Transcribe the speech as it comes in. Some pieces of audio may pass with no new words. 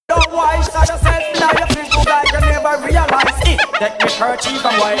Outside yourself, now you feel good like you never realize it. Take me kerchief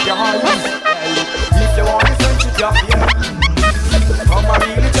and wipe your hands. If you want to search it, you're here. Come and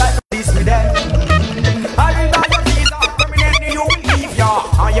really try to please me then. I will buy your visa, permanently you will leave ya.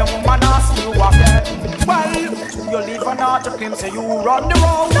 And your woman ask you again. Well, you leave or not, you claim say you run the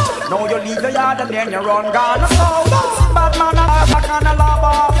road. Now you leave the yard and then you run gone so. Bad man, I can't lob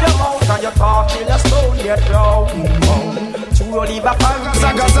off your mouth. And you talk till your stone get down. You leave a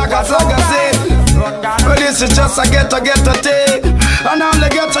Saga, well, this is just a get take. And all the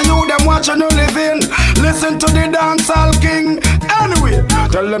get to you, them watching you living. Listen to the dancehall king. Anyway,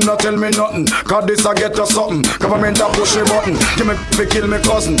 tell them not tell me nothing. Cause this a get to something. Government a push a button. Give me fi kill me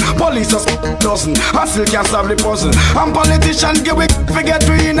cousin. Police a dozen. I still can't solve the puzzle. And politicians give we forget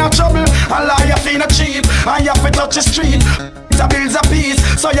we in a trouble. And lie you fi not cheap. And you fi touch the street. The bills a piece,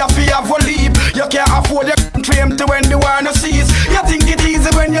 so you fi have a leap. You can't afford your country empty when the war no cease. You think it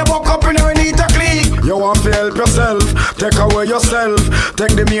easy when you buck up and you need to clean. You want to help yourself, take away yourself.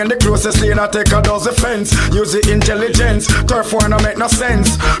 Take the main, the closest lane, and take a dozen fence. Use the intelligence, turf war no make no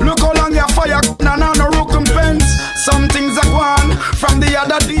sense. Look how long you fire, no recompense. Some things are gone from the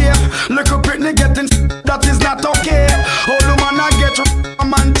other day. Look up Britney getting that is not okay. All woman I get a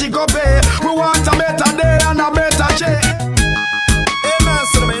man to go pay. We want a better day and a better day.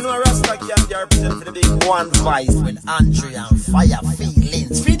 You know Rasta can be represented for the big One Vice with Andre and Fire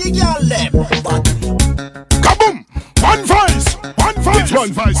Feelings. For the girl them. Kaboom! One Vice!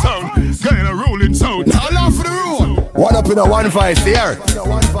 One Vice sound. Kind of rolling sound. All off the road. What up in a One Vice here?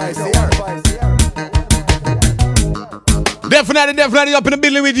 Definitely up in the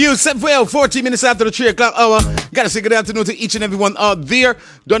building with you. 14 minutes after the 3 o'clock hour. Gotta say good afternoon to each and everyone out there.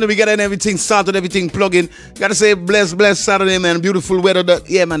 Don't know we got everything started, everything plugging. Gotta say blessed Saturday, man. Beautiful weather.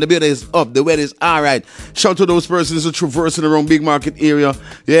 Yeah, man, the weather is up. The weather is alright. Shout to those persons who are traversing around Big Market area.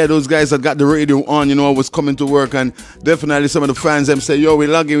 Yeah, those guys that got the radio on, you know, I was coming to work, and definitely some of the fans them say, yo, we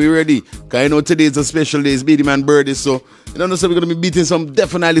lucky, we ready. Cause you know today is a special day, it's Beady Man birthday, so you know, so we're gonna be beating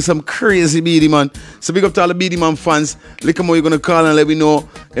some crazy Beady Man. So big up to all the Beady Man fans. Look how you're gonna call and let me know,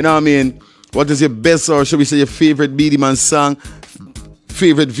 you know what I mean, what is your best, or should we say your favorite Beady Man song,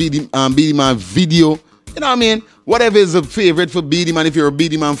 favorite Beady Man video, you know what I mean? Whatever is a favorite for Beady Man. If you're a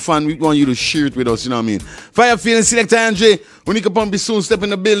Beady Man fan, we want you to share it with us, you know what I mean? Fire Feeling Selector Andre, when you can pump soon, step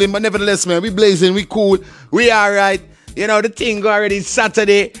in the building, but nevertheless, man, we blazing, we cool, we alright. You know, the thing already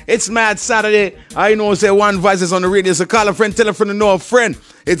Saturday. It's Mad Saturday. I know say One Voice is on the radio. So call a friend, tell a friend to know a friend.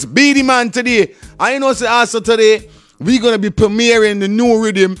 It's Beady Man today. I know say also today, we're going to be premiering the new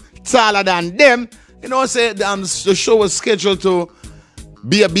rhythm, Taller Than Them. You know, say the show was scheduled to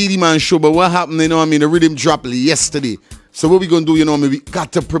be a Beady Man show, but what happened, you know what I mean, the rhythm dropped yesterday. So what we going to do, you know what I mean, we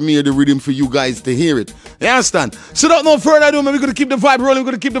got to premiere the rhythm for you guys to hear it. You understand? So without no further ado, man, we're going to keep the vibe rolling,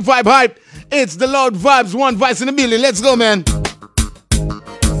 we're going to keep the vibe hype. It's the Loud Vibes, One Vice in the building. Let's go, man.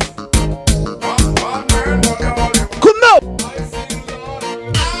 Come now.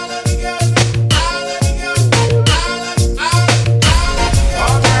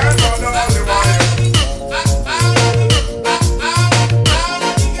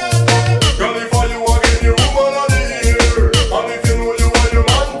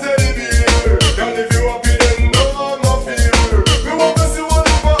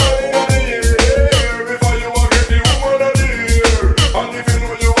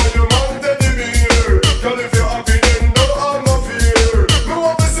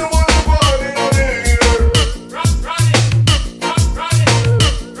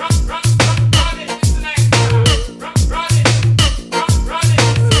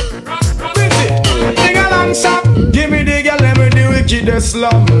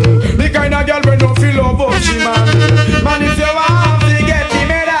 Slum. The kind of girl we don't feel love up, she man. Man, if you want to get the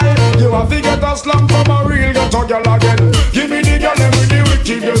medal, you have to get a slum from a real ghetto girl again. Give me the girl with the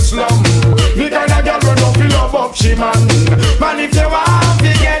wickedest slum. The kind of girl we don't feel love up, she man. Man, if you want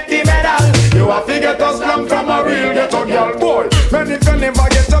to get the medal, you have to get a slum from a real ghetto girl. Boy, man, if you never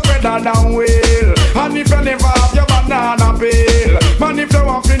get a pedal down wheel, and if you never have your banana peel, man, if you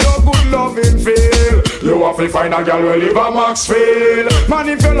want to no good loving feel, you have to find a girl who live a Maxfield. Man,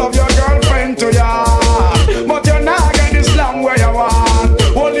 if you love your girlfriend to ya, but you're not getting this slam where you want.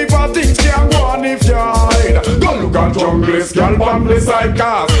 Only for things can go on if you hide. Don't look at junglist, girl, bamble side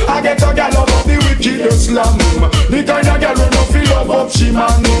cars. I get a girl out of the wickedest slum. The kind of girl who don't feel love up, she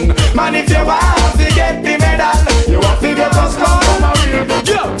man. Man, if you want to get the medal, you have to get a slum from a real good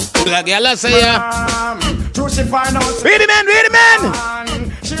girl. Like y'all say ya. Beady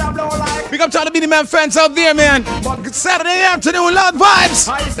Man. She a blow like. Big up to all the Beady Man fans out there, man. Saturday afternoon, Loud Vibes.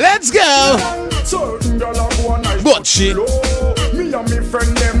 Let's go. But shit. Me and me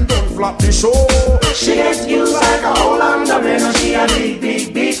friend them don't flop the show. She gets used like a whole under when she a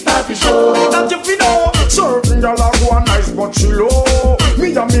big party show. That if you know, certain girl a go a nice but she low.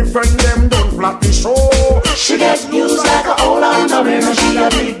 Me and me friend them don't flop the show. She gets used like a whole under when she a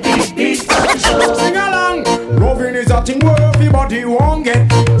big party show. Sing along. Loving is a thing where everybody won't get.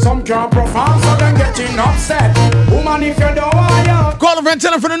 Some can't perform so them getting upset. Woman if you don't want you. Call a friend,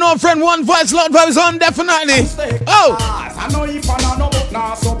 tell a friend, no friend, one voice, Lord vibes on, definitely. Oh! I know if I know but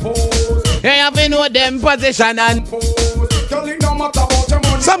not suppose. Hey, have you know them position and Girl, it don't matter about your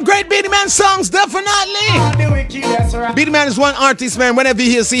money. some great Beenie Man songs, definitely. The wickedest right. Beenie Man is one artist, man. Whenever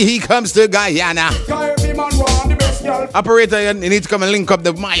he see, he comes to Guyana. Every man want the best girl. Operator, you need to come and link up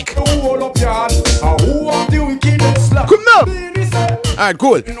the mic. Who hold up your hand? Who want the wickedest love? Come now. Beenie say, Alright,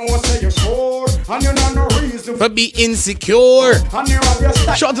 cool. you know say you're sure, and you know no reason But be insecure. and you have your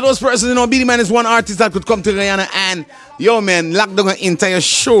style. Shout out to those persons, you know, Beenie Man is one artist that could come to Guyana and, yo, man, lock down an entire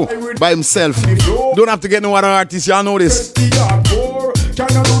show by himself. Don't have to get no other artists, y'all know this. The hardcore, can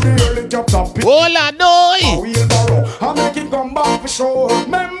you do the early job top? Hola, doy. Wheelbarrow, I make it come back for sure.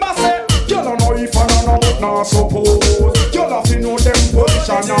 Remember say, you don't know if I don't know but not suppose. You have to know them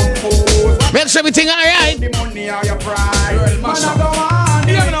position and pose. Make sure everything alright. The money or your pride. Man, I go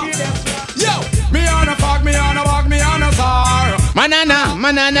on. Yo, me on a fuck, me on a walk, me on a star. Manana,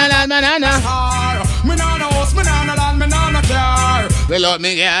 manana, la, manana. Me on a house, me on a land, me on a car. They love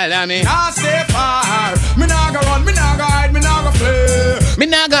me, girl, I mean. I stay far. Me nah go run, me nah go hide, me nah go play. Me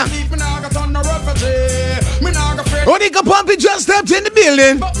naga. Me nah go turn no refugee. Me nah go fret. Onika Pumpy just stepped in the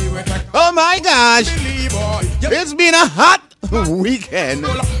building. Oh my gosh. It's been a hot weekend.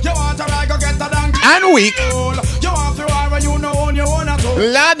 You want to ride, go get a dance. And week. You want to ride when you know on your own at all.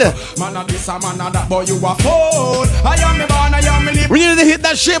 Lad, Man a this, a man a that, boy you a fool. I am me born, I am me live. we need to hit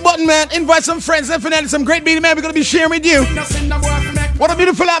that share button, man. Invite some friends, definitely some great Beenie Man we're going to be sharing with you. Nothing the boy fi make. What a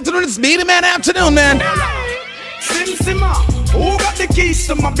beautiful afternoon. It's Beenie Man afternoon, man. Sim Simma, who got the keys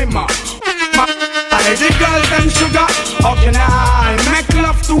to my bimmer? My the girls them sugar. How can I make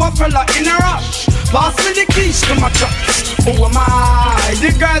love to a fella in a rush? Pass me the keys to my truck. Who am I?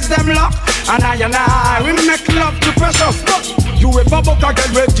 The girls them lock. And I, we make love to precious. But you a bubble can get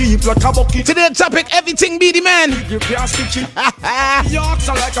red deep like a bucket. Today's topic, everything Beenie Man. You can't stitch it. You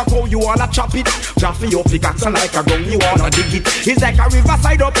oxen like a cow, you wanna chop it. Jaffy up the oxen like a gun, you wanna dig it. It's like a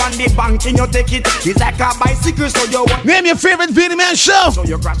riverside up on the bank and you take it. It's like a bicycle, so you want. Name your favorite Beenie Man show. So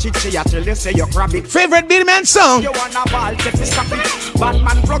you crash it, say you tell you say you grab it. Favorite Beenie Man song. You wanna ball, take the stop it.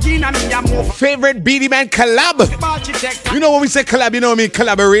 Batman plug in and me a move. Favorite Beenie Man collab. Ball, she take. You know when we say collab, you know what I mean?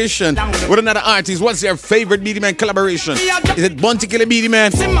 Collaboration with another artist. What's your favorite Beenie Man collaboration? Is it Bounty Killer Beenie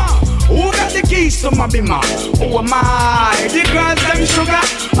Man? Simma, who got the keys to my bimmer? Who am I? The girls them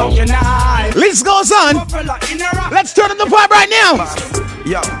sugar. How can I? List goes on. Let's turn on the pipe right now.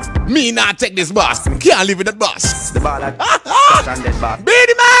 Yo, Me not take this boss. Can't live with that boss. the ball at that boss.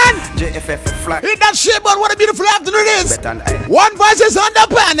 Beenie Man! JFF flag. Hit that shit, but what a beautiful afternoon it is. Bet and I. One voice is on the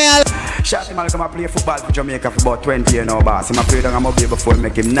panel. Shot him, I'll come and play football for Jamaica for about 20 years now, boss. Him a play down Mobile before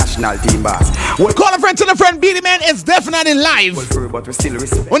make him national team, boss. Well, Call a friend, tell a friend. Beenie Man is definitely live. through, but we still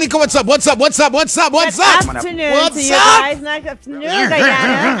respect. Monica, what's up? What's up? What's up? What's up? What's Good up? afternoon What's to you up? guys. Good afternoon,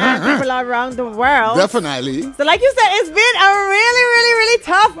 Guyana, and people around the world. Definitely. So, like you said, it's been a really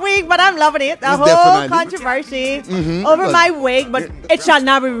tough week, but I'm loving it. The whole Definitely. controversy over my wig, but it shall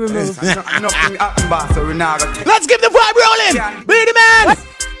not be removed. Nothing happen, boss, so we now got Let's keep the vibe rolling. Beenie Man.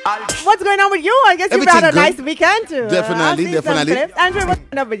 What's going on with you? I guess you've Everything had a good. nice weekend too. Definitely, I've seen some definitely. clips. Andrew, what's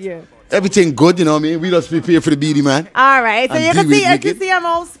going on with you? Everything good, you know what I mean? We just prepare for the Beenie Man. All right, so And you can deal see, with I can wicked. see I'm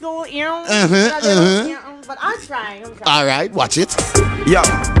old school, you know. But I'm trying. All right, watch it. Yo,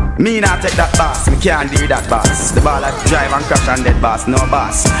 me not take that boss, me can't do that boss. The ball I drive and crash and dead boss, no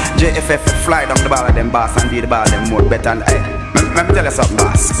boss. JFF fly down the ball of them boss and do the ball them more better than let me tell you something,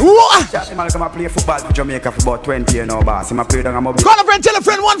 boss. What? Shot him, I'll come and play football for Jamaica for about 20 years now, boss. Him a play down Mobile. Call a friend, tell a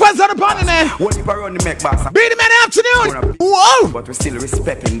friend. One voice on the panel, man. What if I run the make, boss? Beenie Man afternoon. Whoa. But we still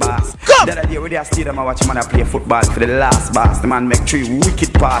respect him, boss. Come. The other day, we there stadium, I watch him and play football for the last, boss. The man make 3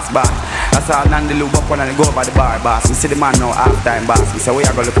 wicked pass, boss. That's how Nandy Lou up on and go over the bar, boss. We see the man now half time, boss. We say, we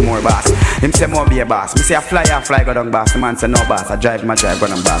are going to look more, boss. Him say, more be a boss. We say, I fly, go down, boss. The man say, no, boss. I drive, my drive, go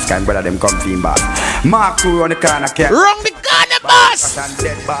down, boss. Kind brother, them come team, boss. Mark 2 on the corner, can't. Wrong the corner, boss. And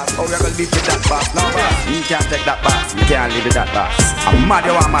dead, boss. How we are going to live with that, boss? No, boss. You can't take that, boss. You can't live with that, boss. I'm mad,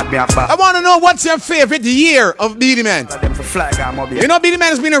 you want mad me, boss. I want to know what's your favorite year of Beenie Man. Them for fly, go Mobile. You know, Beenie Man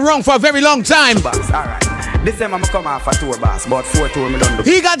has been around for a very long time. Boss, alright. This time I'm come off a tour, boss. About 4 tours, me done the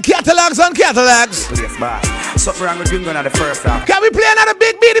He got catalogs on catalogs. place, boss. Something wrong with doing on the first half. Can we play another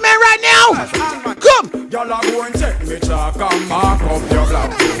big beaty man right now? Come. Y'all are going to take me chalk and mark up your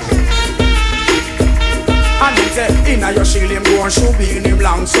blouse. And he say, inna your shield him go and shoot be in him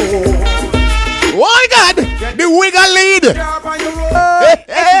long so. Oh my God, the wiggle lead.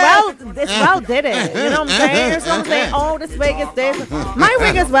 It's well did it. You know what I'm saying? Here's what I'm saying. Oh, this wig is this. My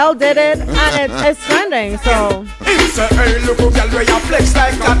wig is well did it, and it's trending. So. He say, hey, look who girl where you flex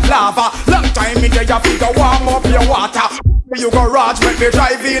like that lava. Long time in there you figure warm up your water. You go Raj, make me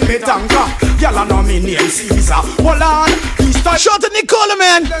drive in me tanker. Girl, I know me name Caesar. Hold on, Shout to Nicola,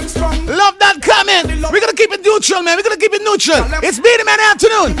 man. Love that comment. We're gonna keep it neutral, man. We're gonna keep it neutral. It's Beanie Man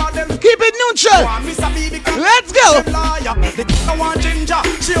afternoon. Keep it neutral. Let's go.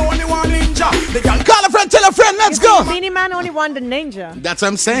 Call a friend, tell a friend. Let's go. Beanie Man only won the ninja. That's what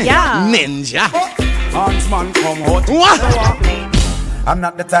I'm saying. Yeah. Ninja. Huntsman come out. What? I'm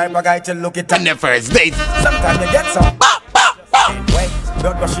not the type of guy to look it On the first date. Sometimes you get some. Wait,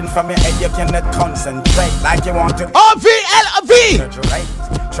 blood rushing from your head, you cannot concentrate like you want to. OVLV. Right?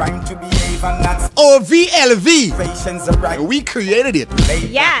 Trying to behave and not OVLV. patience are right. We created it.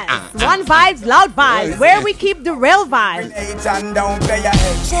 Yes. One vibes, loud vibes. Where we keep the real vibes. Age and don't play your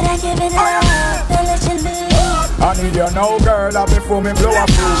head. Should I give it up or let you lose? I need you no girl before me blow up.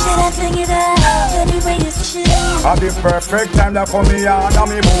 Should I fling it up anyway you should? At the perfect time that for me on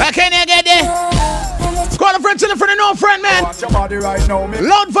me move. Can you get there? Call a friend, tell a friend, and no friend, man. Watch your body right now, me.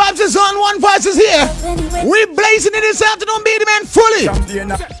 Loud Vibes is on, One Vibes is here. We blazing it this afternoon, Beanie Man fully.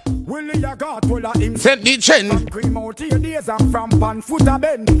 Willie, you got full of him. Set the trend. Cream out your days and from Panfoota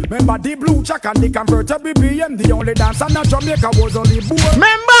Bend. Remember the blue check and the convertible BM. The only dance in Jamaica was only boom.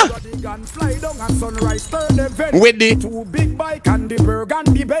 Remember? The gun fly down and sunrise turn event. With the two big bike and the Berg and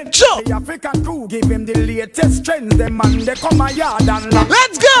the Benz. Sure. The African crew give him the latest trends. Them man they come a yard and lock.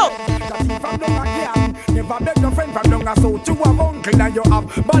 Let's go. Never beg no friend from down a south. You have uncle and you have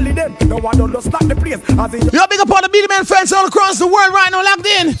Bali them. No one don't just stop the place. As in You're big up on the Beanie Man fans all across the world right now, locked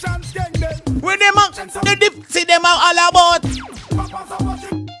in. With them out, the dip, see them out all about.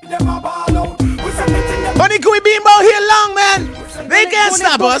 Honey, can we be about here long, man? They can't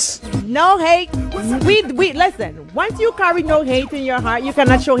stop us. No hate. We listen. Once you carry no hate in your heart, you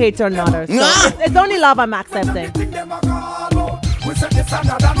cannot show hate to another. So it's only love I'm accepting.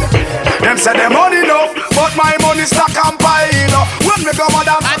 Them say them money enough, but my money stack and pile. When me go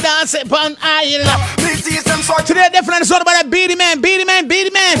madam, I dance upon aisle. me teach them so Today, definitely it's all about that Beanie Man, Beanie Man,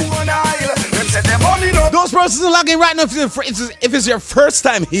 Beanie Man. on aisle. Them say them money enough. Those persons are logging right now. If it's your first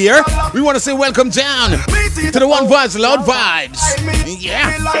time here, we want to say welcome down to the One Vibes, Loud Vibes.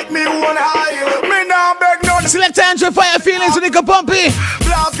 Yeah. Me like me one aisle. Me now beg no. Select Andrew Fire Feelings with Nico Pumpy.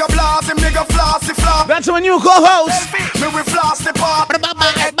 Blast ga blast, him nigga flossy flop. That's our new co-host. Me we floss the part.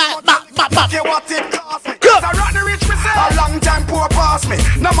 Yeah, what it cost me. Good. I run the rich me say. A long time poor pass me.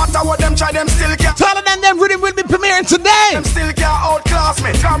 No matter what them try, them still get. Taller than them rhythm will be premiering today. Them still can't outclass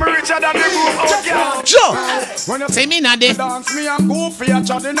me. Come richer than the roof. Oh, Joe, when you say me nade. dance me and goofy and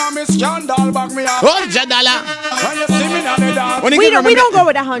chatting on me scandal back me up. $100. When you see me on the dance. When you We get don't go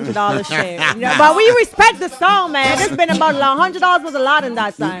with $100 share, you know, but we respect the song, man. It's been about $100 was a lot in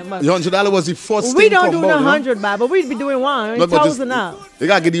that time. But $100 was the first we thing don't do combo, no you know? 100, but we'd be doing one. But just- Thousand up. You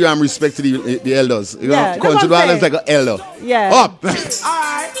gotta give you respect to the elders. You Yeah, know, that's what I'm $100 like an elder. Yeah. Up.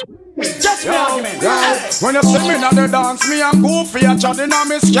 Just me argument. When you see me on the dance, me and goofy and chatting on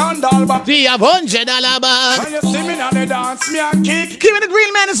me scandal back. We have $100 back. When you see me on the dance, me and kick. Keeping it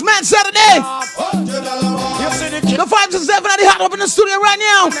real, man. It's Mad Saturday. You see the kick. The 5 to 7 are the hot up in the studio right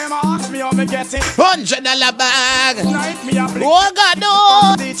now. Them ask me how me get it. $100 bag. Night me a blink. Oh God,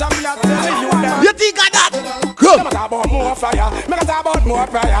 no. Teacher me a tell you that. You think of that? Come. Me talk about more fire. Me talk about more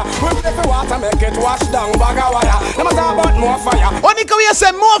prayer. When if you water make it wash down bag of wire. Me talk about more fire. Only can we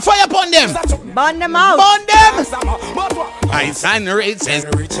say more fire upon them. Burn them out. Burn them. But what? Ice and races.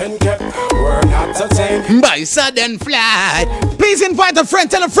 Rich and kept. We're not to take. By sudden flight. Please invite a friend,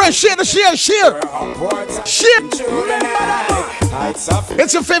 tell a friend, share. Share.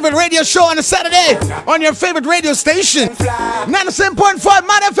 It's your favorite radio show on a Saturday on your favorite radio station. 97.5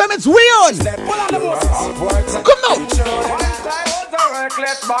 Mad FM, it's we on. Come now.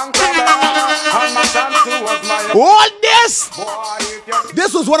 What this?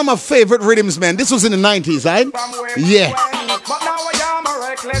 This was one of my favorite rhythms, man. This was in the 90s, right? Yeah.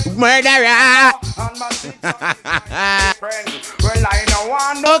 Murderer.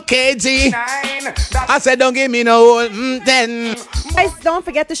 Okay, G. I said don't give me no 10. Guys, don't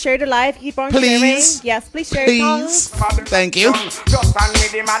forget to share the live. Keep on Please. sharing. Yes, please share it. Please. Thank you. Just stand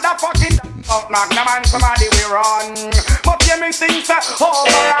with the motherfucking out knock the man somebody we run. But you me think that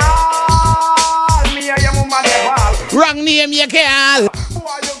overall me hear your mama never. Wrong name, you girl.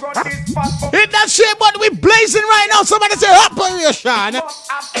 Boy, you got this fat for Hit that shit, but we blazing right now. Somebody say operation.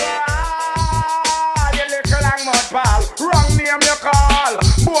 you little long mud pal. Wrong name you call.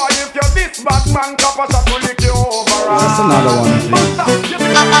 Boy, if you're this bad man, copper shot will lick you over. That's another one.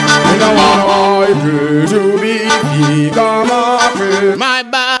 My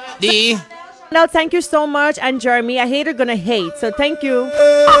body. No, thank you so much. And Jeremy, a hater gonna hate. So thank you.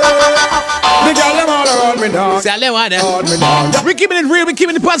 We're keeping it real. We're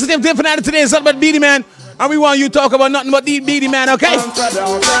keeping it positive. Definitely today is all about Beenie Man. And we want you to talk about nothing but the Beenie Man, okay?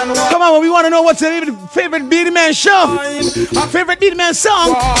 Come on, we want to know what's your favorite Beenie Man show. Favorite Beenie Man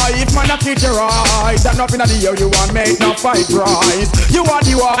song. If man a treat you right, that nothing of the year you want make no fight right. You are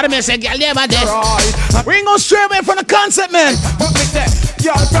the one. I don't say, girl, yeah, man, Right. we ain't gonna stray away from the concept, man. But me say,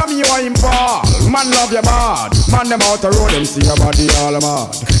 girl from you are in ball. Man love you bad. Man them out the road, them see your body all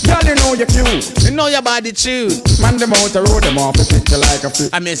mad. Girl you know you're cute. You know your body too. Man them out the road, them off the picture like a fit.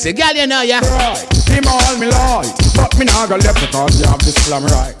 I mean, say, girl, you know ya. Right, him all me light. But me nah go left because you have this slam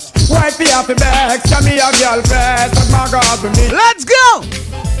right. Wife you have the bags, tell me your girl first. But my God with me. Let's go.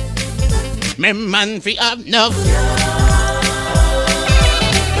 Me man fi have enough.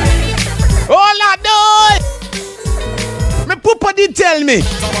 Oh, Lord, no. Me papa did tell me.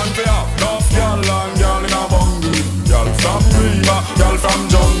 Someone fi have enough girl and girl in a bungle. Girl from river, girl from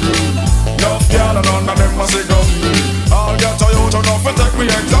jungle. Enough girl and none of them must be gummy. I'll get Toyota enough to take me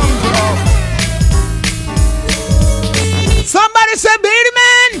example. Somebody say, Beenie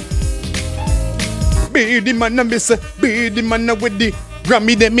Man. Beenie Man, I say, Beenie Man with the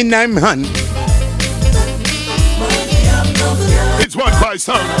Grammy them in my hand. It's one by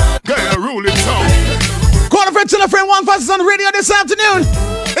sound, get a ruling sound. Call a friend, tell a friend, one fast is on the radio this afternoon.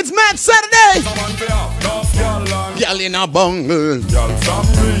 It's Mad Saturday. Someone fi have enough girl and Girl in a bungle. girl from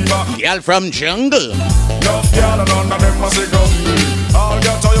river. Girl from jungle. Enough girl and none of them must be gummy. I'll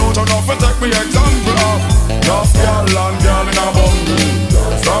get Toyota enough to take me example. Enough girl and girl in a bungle.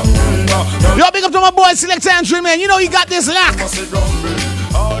 Girl from river, girl Yo, big up to my boy Select Entry, man. You know you got this lock. must be gummy.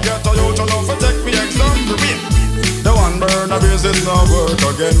 I'll get Toyota enough to take me example. The one burner business not work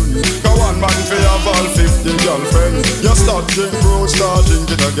again. Cause one man fi have all 50 girlfriends. You start drink road, start drink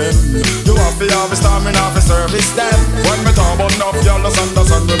it again. You have to have a stamina for service them. When me talk about enough girl, just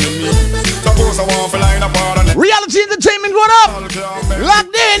understand what me mean. Suppose I want to line up all and Reality Entertainment, what up?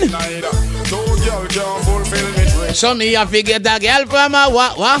 Locked in. Two girl can't fulfill me dream. So me I figure that girl from a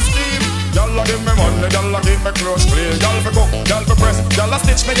what? Y'all give me money, y'all give me clothes clean. Y'all for cook, y'all for press, y'all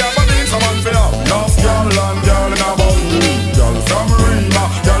stitch me, y'all for bean. Someone for y'all. Enough y'all and y'all in a bungle. Y'all from Rima,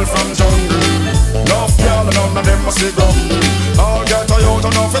 y'all from jungle. Enough y'all and none of them must be gummy. I'll get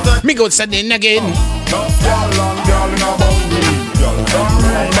Toyota enough for take. Me go sending again. Enough y'all and y'all in a bungle. Y'all from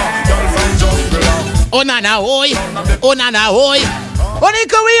Rima, y'all from jungle. Oh nana oi. Oh nana oi. What do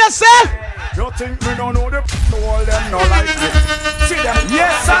you say? You think me don't know the all them no like me. See them,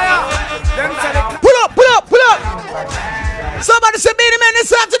 yes sire. Them say they Pull up. Somebody say Beenie Man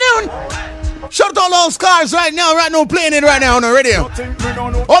this afternoon. Shout out to all those cars right now, playing it right now on the radio. think me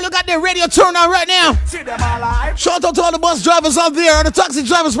don't know. All you got their radio turned on right now. See them alive. Shout out to all the bus drivers out there and the taxi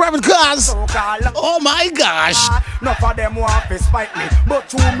drivers, private cars. So call. Oh my gosh. Enough of them want to spite me, but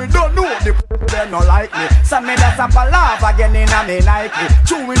to me don't know the them no like me. Some me that's a laugh again in a me Nike.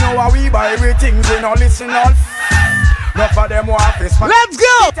 True we know how we buy everything, we no listen all. Enough of them want to spite. Let's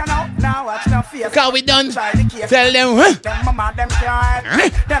go. Now watch no face. Cause we done. Try the case. Tell them, huh? Them mama them can't.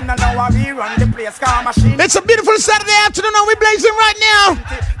 Them no know how we run the place car machine. It's a beautiful Saturday afternoon and we blazing right now.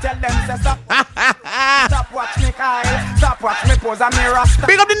 Tell them say stop. Stop watch me Kyle. Stop watch me pose and me rasta.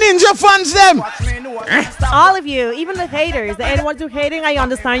 Big up the ninja fans them. Watch me know. Stop. All of you, even the haters, the anyone who hating, I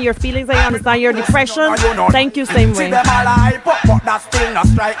understand your feelings, I understand your depression. Thank you, same See way. them alive, but that still not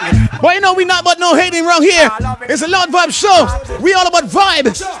strike me. But you know we not about no hating around here. It's a Loud Vibe show. We all about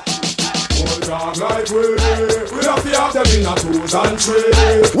vibe.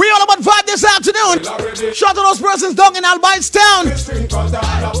 We all about vibe this afternoon. Shout out to those persons down in Albidestown,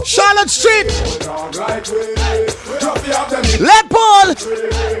 Charlotte Street, Leopold,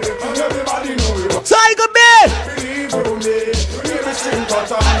 Tiger Bay.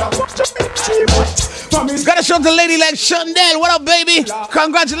 Gotta show the lady like Shondell. What up, baby?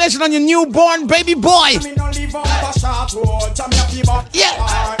 Congratulations on your newborn baby boy.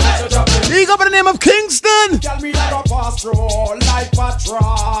 Yeah. You go by the name of Kingston. I mean,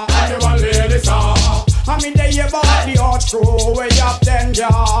 they about the hot crew way up 10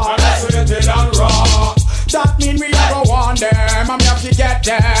 yards. That mean we never want them. I'm have to get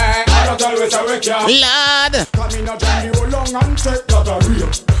them. Lord. Come in a journey long and take that a real.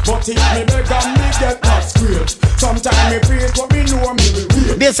 But if me beg and me get not scraped. Sometimes me praise what me know me will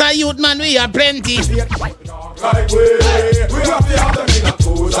wait. This a youth man, we are plenty. Like we have to have them in a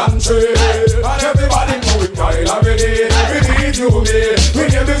toes and trade. And everybody know it while already. We need you, me. We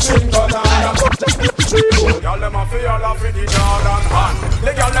need the string cut and the girl them a feel off in the Jordan hand.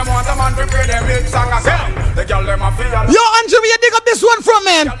 The girl them want a man to play them big song again. The girl them a feel. Yo, Andrew, where you dig up this one from,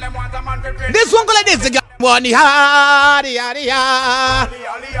 man? This one go like this. The girl want the ha, the ha, the ha.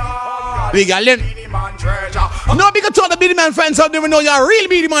 We got them. No, because all the Beenie Man fans out there, we know you're a real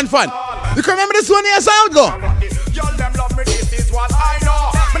Beenie Man fan. You can remember this one here, so how it go? Y'all them love me, this is what I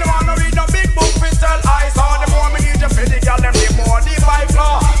know. Me no wanna read no big book, crystal eyes. All the more me need you for the y'all them, the more the vibe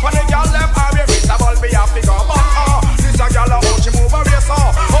flow. When the y'all them are irritable, be a figure. But this a y'all how she move away so.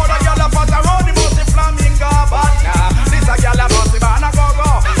 All the y'all them pass around the most flamingo. But this a y'all them must be man a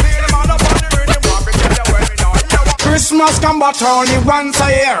go-go. See the man up on the rhythm, want me tell you when we know. Christmas come but only once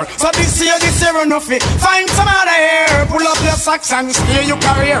a year. So this year enough it. Find some other here. Pull up your socks and steer your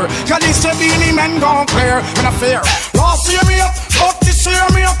career. Cause this year Beenie Man gon' clear. In a fear. Last year me up, but this year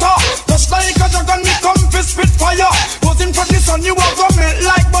me up. Just like a dragon me come for spit fire. Wasn't for this one you are gonna melt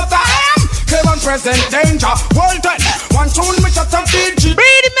like butter. I am Kevin present danger. World 10. One tune me shut up DJ.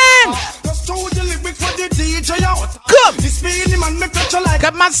 Beenie Man! Just throw the lyrics for the DJ out. Come! This Beenie Man make you like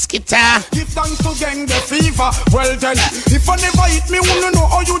a mosquito. Give thanks to gang the fever. Well then, if I never hit me, wanna know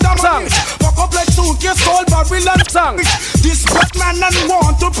how you damn it. Fuck up like suitcase, all barrel and song. This Batman and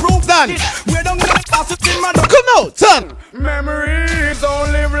want to prove that. We don't get past it in my dog. Come out, son. Memories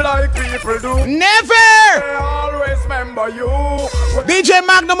don't live like people do. Never. They always remember you. DJ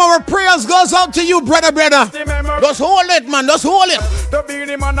Magnum, our prayers goes out to you, brother. Just hold it, man. Just hold it. The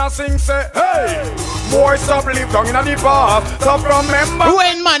Beenie Man a sing say, hey, boy, stop live down in the past. Stop remember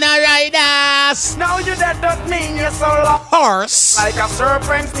when man a ride us. Now you dead, that mean you're so lost. Horse. Like a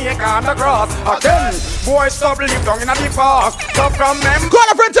serpent snake on the cross. Again, boy, stop live down in the past. Stop remember.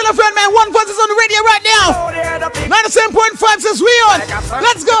 Call a friend, tell a friend, man. One voice is on the radio right now. 97.5 says we on.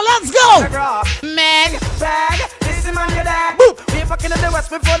 Let's go. Man. Bag, this is man your dad. Boop. We fucking in the west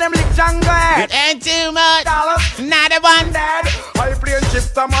before them lick Django. It ain't too much. Not a one. Dad, I play and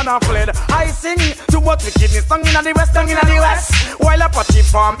shift a man a fled. I sing too much wickedness song in the west, in the west. While I party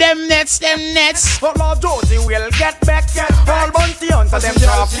from them nets. But Lord Josie will get back. All bounty hunter them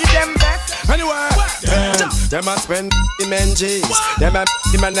trophy them back. Anyway, them a spend MNGs. Them a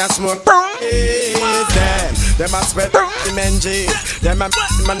man a smoke. Them a spend MNGs. Them a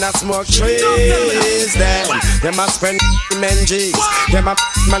man a smoke trees. Them a spend MNGs. Them a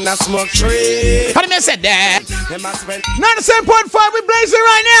man a smoke trees. How do you say that? Them a spend 97.5. We blazing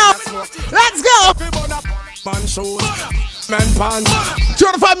right now. Let's go. Man shoes, man pants.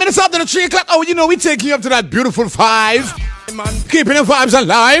 25 minutes after the 3 o'clock. Oh, you know we taking you up to that beautiful 5. Keeping the vibes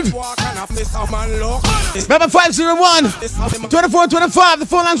alive. Remember 501 2425. The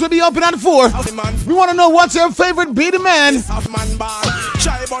phone lines will be open at 4. We want to know what's your favorite Beenie Man.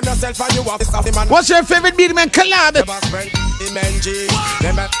 What's your favorite Beenie Man collab?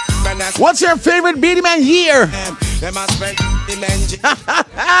 What's your favorite Beenie Man year?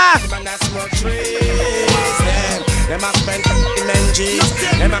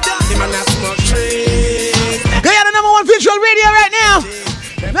 Guyana #1 visual radio right now.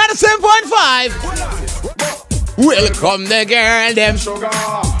 97.5. Welcome the girl them. Sugar,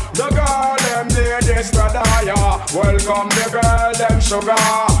 the girl them near this brother. Welcome the girl them sugar.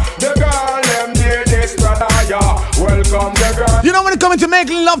 The girl them near this brother. Welcome the girl. You know when it comes to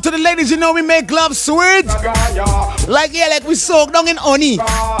making love to the ladies, you know we make love sweet. Like we soak down in honey.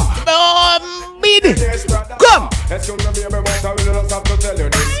 Bid. Come. It's gonna be a baby, but I will just have to tell you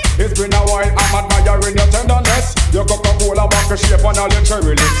this. It's been a while, I'm admiring your tenderness. Your Coca-Cola back a shape on all your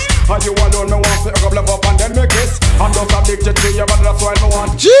cherry lips. And you alone, no one to up up and then make kiss. I'm just addicted to you, but that's why I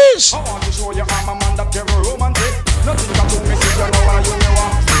want. Jeez. I want to show you I'm a man that you're romantic. Nothing can do me, see you know what you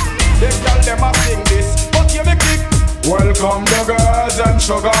want. They tell them I sing this, but you me kick. Welcome the girls and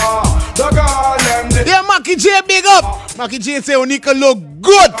sugar. The girl them. Yeah, Mackie J, big up. Mackie J say Onika look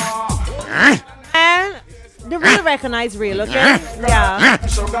good. And they really recognize real, okay? Yeah.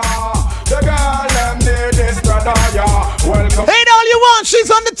 Hate all you want,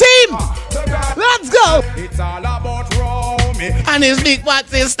 she's on the team. Let's go. It's all about Romy and his big fat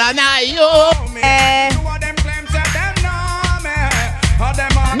sister Naomi.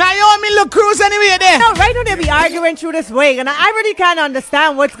 Naomi look cruise anyway there. No, right now they be arguing through this way, and I really can't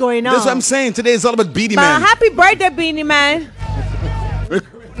understand what's going on. That's what I'm saying. Today is all about Beenie Man. Happy birthday, Beenie Man.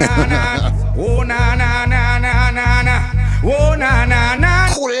 Oh na na na na na na. Oh na na na.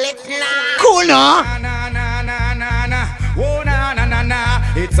 Cool, no? Na na na na na. Oh na na na na.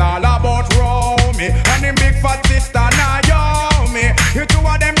 It's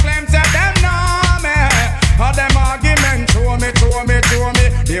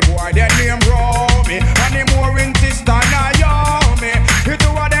boy, their name grow me. And the more insist on I me. You do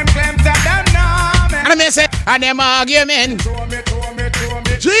what them claims that them know me. And I say, and them argument. Throw me.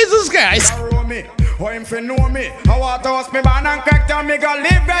 Jesus Christ. Oh, him fi know me. I want to host me ban and crack down me go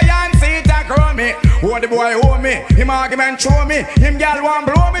live there and see it and grow me. Oh, the boy owe me. Him argument show me. Him gal want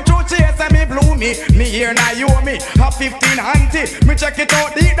blow me through chase and me blew me. Me here now you owe me. Have 15 auntie. Me check it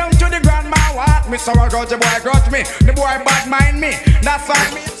out deep down to the grandma what. Me so I got the boy got me. The boy bad mind me. That's why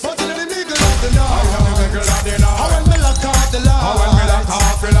me. But in the middle of the night. How when me lock off the light. How when me lock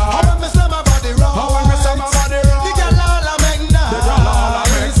off the light. How when me slam my body wrong. How when me slam my body wrong. The gal all a make nice. The gal all a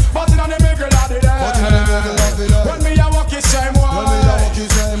make. But in the middle of the night. When me a walk his same way.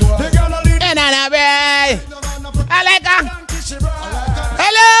 The gal a lead. And I like her.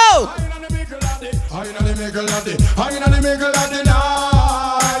 Hello.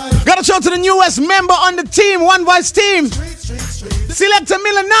 Got a shout to the newest member on the team, One Voice team. Selector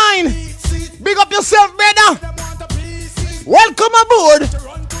Miller 9. Big up yourself, brother. Welcome aboard.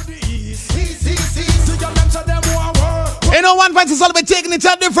 You know, One Voice is all about taking it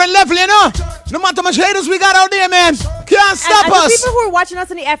to a different level, you know. No matter how much haters we got out there, man. Can't stop and us. The people who are watching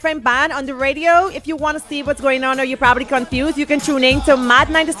us on the FM band on the radio, if you want to see what's going on or you're probably confused, you can tune in to Mad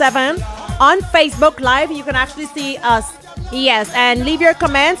 97 on Facebook Live. You can actually see us. Yes, and leave your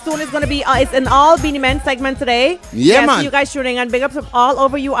comments. Soon it's going to be, it's an all Beanie Men segment today. Yeah, man. So you guys tuning in. Big ups all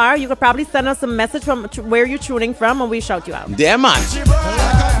over you are. You could probably send us a message from where you're tuning from and we shout you out. Yeah, man.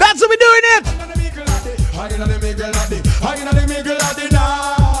 That's how we're doing it.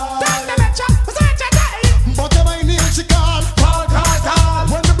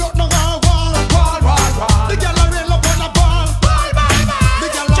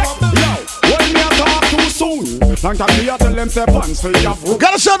 Long time me a tell them say pants for your food.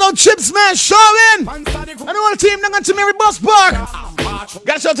 Gotta shout out Chips, man. Showing. I don't want a team now to Mary Bus Park.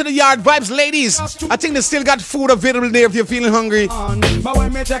 Gotta shout to the Yard Vibes ladies. I think they still got food available there if you're feeling hungry. But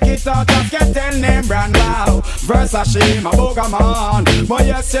when me check it out, just get tell name brand wow. Versace, my Bogaman. But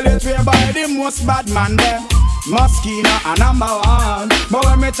you still it way by the most bad man them. Moschino and number one. But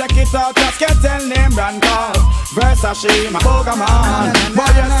when me check it out, just get tell name brand call. Versace, my Bogaman.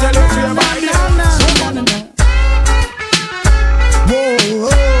 But you still it way by the whoa,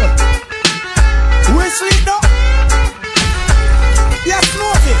 we sleep now. Yes,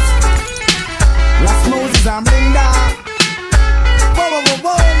 Moses. Last Moses and Blinda.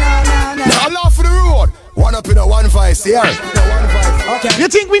 Whoa, I love for the road. One up in a one voice here. You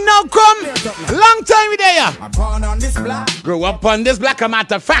think we now come? Long time we there. I'm born on this block. Grew up on this black, a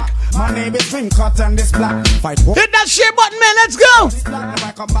matter of fact. My name is Swing Cut on this block. Fight. Hit that share button, man. Let's go.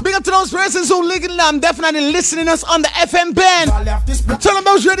 Big up to those persons who definitely listening us on the FM band. Tell them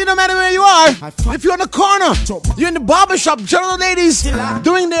those ready no matter where you are. If you're in the corner, you're in the barbershop, general ladies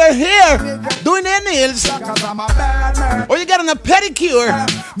doing their hair, doing their nails, or you got on a pedicure.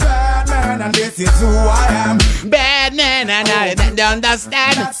 Bad man, and this is who I am. Bad man, and I don't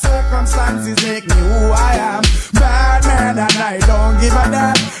understand. That circumstances make me who I am. Bad man, and I don't give a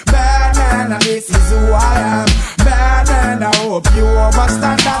damn. Bad man, and this is who I am. Bad man, I hope you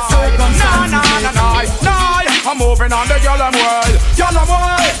understand that circumstances. No, I'm moving on the yellow world. Yellow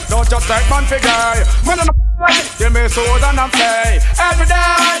world, don't just take man figure. When I'm give me soda and I'm play. Every day,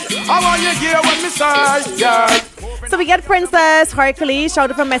 I want you hear what me say. Yeah. So we get Princess Hercules,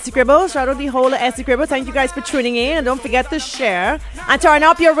 shout out from Essie Cribble, shout out the whole of Essie Cribble. Thank you guys for tuning in and don't forget to share and turn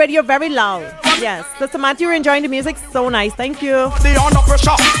up your radio very loud. Yes, so Samantha, you're enjoying the music, so nice, thank you. The under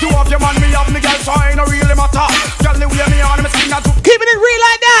pressure, you have your man, me have me girl, so I ain't really matter. Girl, the way me on, me skin and keeping it real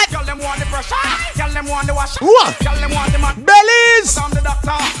like that. Girl, them want the pressure, girl, them want the wash. What? Girl, them want the man. Bellies. I'm the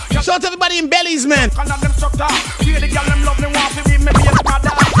doctor. Shout out everybody in Bellies, man. Can have them structure. Feel the girl, them love me, want to be me, be a brother.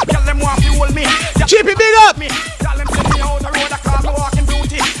 Girl, them want to hold me. Chippy, big up. Girl, them send me out the road, I call me walking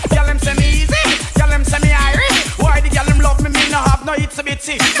beauty. Girl, them send me easy. Girl, them send me Irish. Why the girl, them love me, me no have no itsy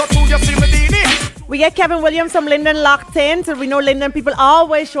bitsy. So too, you see me dini. We get Kevin Williams from Linden locked in, so we know Linden people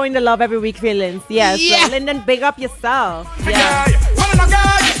always showing the love every week, feelings. Yes, yeah. So Linden, big up yourself. Yeah.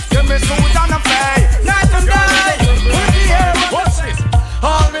 Give me suit and a play. Night and day. What's this?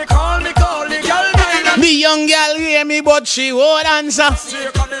 Call me, girl. The young girl hear me, but she won't answer.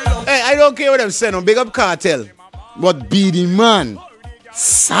 Hey, I don't care what I'm saying. Big up Cartel. But be the man.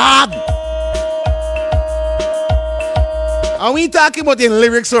 Sad. Are we talking about in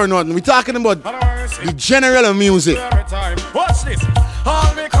lyrics or not? We talking about the general of music. What's this?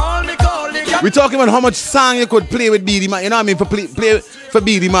 Call me, girl. We talking about how much song you could play with BD Man. You know what I mean? For play for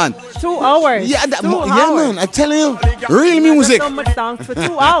BD Man. 2 hours. Yeah, that, 2 yeah, hours. man. I tell you, real music. So much songs for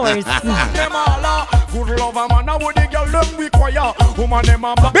 2 hours. Good lover man, I would the girl them require. Woman them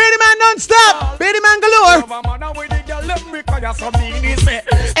a back. Beady man non-stop. Beady man galore. Lover man, I would the girl them require. So me say,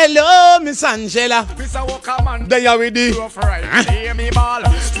 hello, Miss Angela. Miss a Walker man. There you with the rough right. See me ball.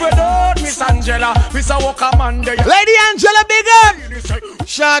 Spread out, Miss Angela. Miss a Walker man. Lady Angela, big up.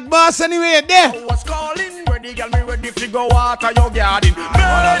 Shot boss anyway there. I was calling. Ready, girl, me ready to go water your garden.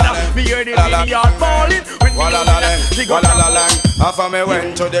 Murder. Me hear the yard falling. After me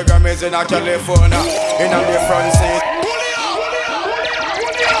went to the Grammys in California, in a different seat.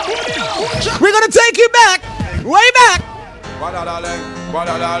 We're gonna take you back, way back.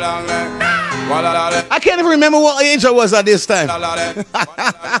 I can't even remember what age I was at this time.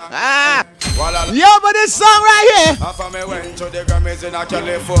 Yo, but this song right here. After me went to the Grammys in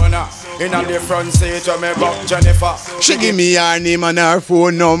California, in a different seat where me buck Jennifer. She give me her name and her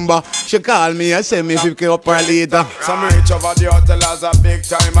phone number. She call me and send me 50 up her later. Some reach over the hotel as a big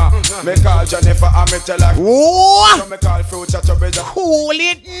timer. Me call Jennifer and me tell her. Whoa! So me call Future to be the cool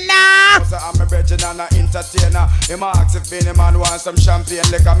it now. So I'm a virgin and an entertainer. Him ask if any man want some champagne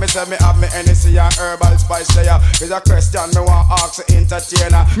liquor. Me say me have me NC and herbal spice there. Is a question me want ask the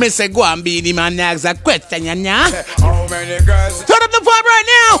entertainer. Me say go and be the man ask a question, ya nya. How many girls? Turn up the vibe right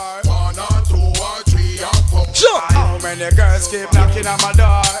now. 1 or 2 or 3 or 4. Sure. How many girls keep knocking on my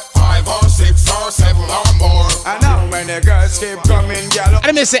door? 5 or 6 or 7 or more. And how many girls keep coming, girl?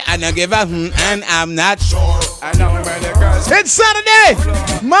 And me say I don't give a and I'm not Sure. And how many girls? It's Saturday,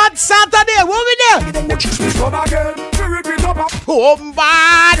 Mad Saturday. What we there? Come again, we repeat up. Home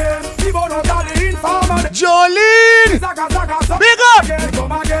bad. Jolene. Big up.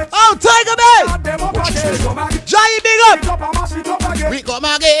 Oh, Tiger Bay. Jai, big up. We come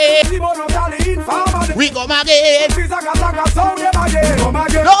again. We come again.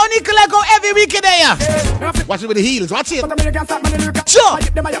 No only collect go every weekend there. Watch it with the heels. Watch it. Sure.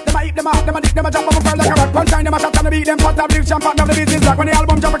 Yeah,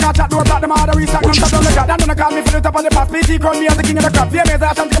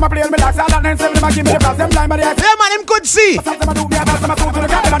 man, him could see. Come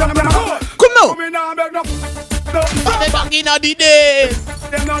now. Back in the days.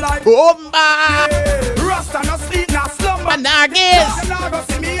 Bomba. Rasta no sleep, no slumber. Banagis.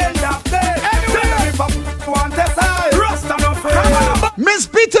 Miss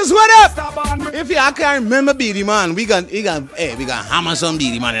Peters, what up? If you I can't remember Beady Man, we got hammer some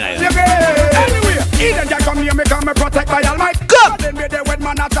Beady Man in here. Anyway, Eden can come here, me come me protect by Almighty. Come. Then me there with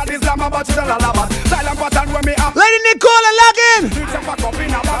man natural Islam about to the lava. Silent pattern when me up. Lady Nicola Login.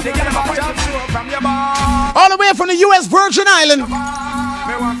 All the way from the U.S. Virgin Island.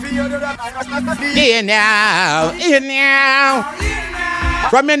 Here now, here now.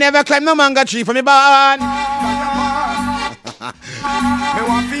 From me never climb no mango tree from me born.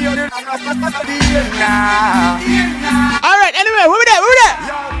 Alright, anyway, where we there?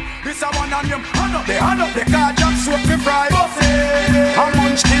 This a one on him, hand up the car, jack soap me fry. How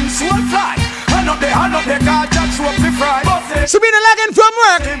much him soul fly? Hand up the car, jack soap me fry. Sabina Lagan from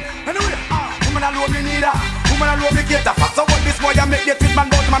work. Anyway, woman alone me need her. Woman alone me cater for. So what this boy I make the treat man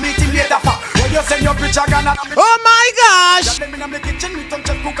go to my meeting later for. When you send your picture gonna. Oh my gosh! Let me in the kitchen, me touch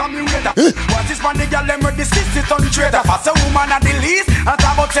and cook and me waiter. What is man the girl them with the sissy ton traitor for? So woman at the least, and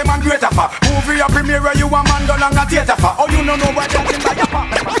talk about say man greater for. Movie a premiere you a man go long a theater for. Oh you know what that in by your pop.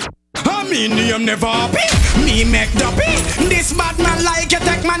 I mean, name never happy. Me make the beat. This bad man like you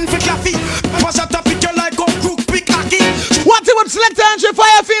take man for coffee. Push a topic you like go cook pick hockey. What it would select and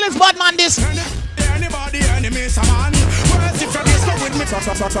fire feelings, bad man this. Anybody, enemies, a man. Where's if you're this with me?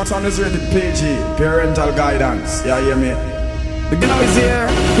 Son is rated PG, parental guidance. Yeah, hear me? The girl is here.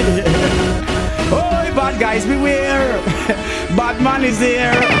 Oh, bad guys beware. Bad man is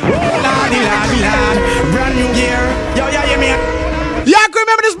here. Ladi, ladi, lad. Brand new gear. Yo, yeah, hear me? Yeah, I can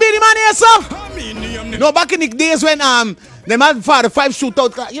remember this Beady Man here, so. No, back in the days when them had 5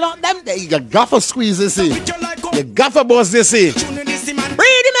 shootout, you know, them you got gaffer squeeze this see. The gaffer boss this see.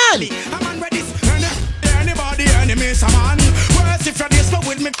 Beady Man. Anybody, enemies, a man. Where's if you're this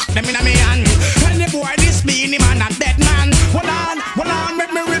with me? Them in a me hand. Any boy this Beanie Man a dead man. Hold on,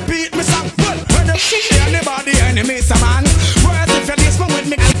 make me repeat me song. Anybody, enemies, a man. Where's if you're this with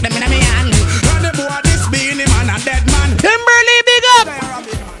me? Them in a me hand. Any boy this Beanie Man a dead man. Kimberly, big up.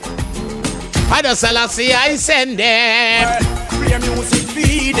 I just see I send them. Play music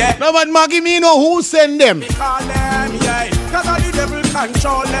feed them. No, but Maggie, me know who send them. Call them, yeah. Cause all the devil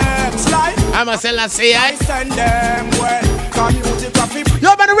control them. Slide. I'm a see I send them well. Call music coffee.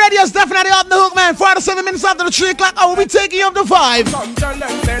 Yo, man, the radio's definitely off the hook, man. 47 minutes after the 3 o'clock, I will be taking you up to 5. Come tell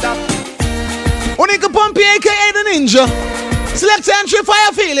them say that. Onika Pumpy, aka the Ninja. Select entry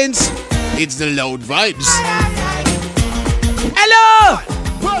fire feelings. It's the loud vibes. Hello!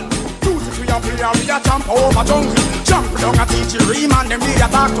 Well, we a jump over jungle. Jump down a teach you ream and them we a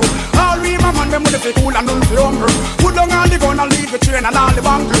talk to. All ream and man them with the cool and none for hunger. Put down all the gun and leave the train and all the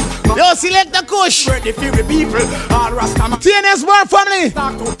bunker. Yo, select the kush. Ready for the people. All Rastaman. TNS Bar family.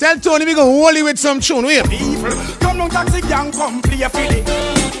 Tell Tony we go holy with some tune. Wait. People. Come down taxi gang, come play a filly.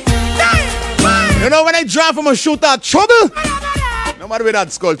 You know when I drive from a shooter, trouble? No matter what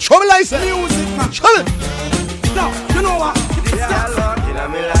that's called. Trouble I say. Music, man. Trouble. No, you know what?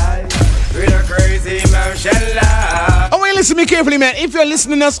 I want you to listen to me carefully, man. If you're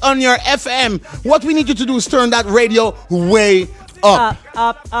listening to us on your FM, what we need you to do is turn that radio way up.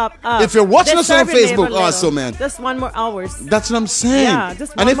 Up. If you're watching us on Disturbing Facebook, neighbor also, little. man. Just 1 more hours. That's what I'm saying. Yeah,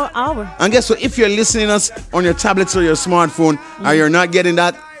 just one more hour. And guess what? If you're listening to us on your tablets or your smartphone, and you're not getting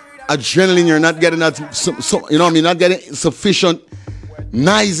that adrenaline, you're not getting that, you know what I mean, not getting sufficient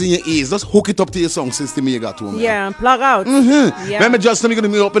noise in your ears, just hook it up to your song system you got to, man. Yeah, plug out. Yeah. Yeah. Just you're going to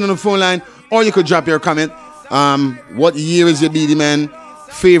be open on the phone line, or you could drop your comment. What year is your BD Man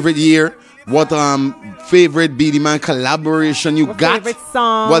favorite year? What favorite BD Man collaboration you got? Favorite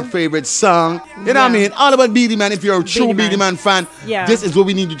song? What favorite song? You know what I mean? All about BD Man. If you're a true BD Man fan, Yeah. this is what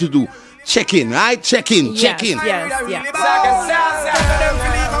we need you to do. Check in, right? Check in. Yes.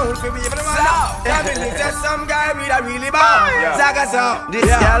 Some guy with a really bad Zaga song. This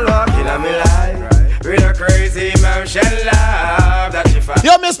girl walking on me life with a crazy emotion love that she finds.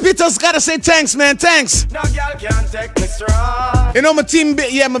 Yo, Miss Peters, gotta say thanks, man. Thanks. No girl can take me strong. You know my team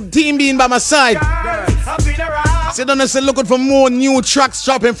being by my side. I've been around. Sit down and say looking for more new tracks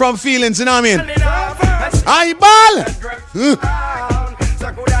dropping from feelings, you know what I mean? Aye, ball!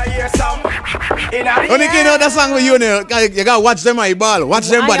 Only you know that song with you know, you gotta watch them eyeball, watch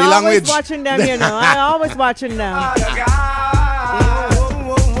them body language. I always watching them, you know. I always watching them.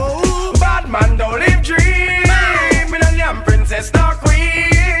 Bad man don't live dream. Millennium princess, no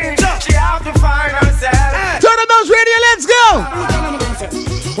queen. She have to find herself. Turn on those radio, let's go!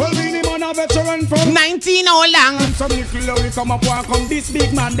 Well, really man a veteran from 19 all long. some little we come up walk on this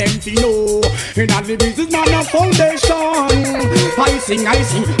big man them fi know. In all the business man a foundation. I sing,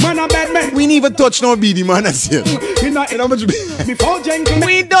 man a bad man. We ain't even touch no BD man as here. In a How much before gentlemen.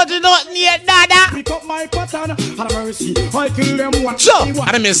 we don't do nothing yet, dada. Pick up my pattern, have mercy. I kill them one. Sure,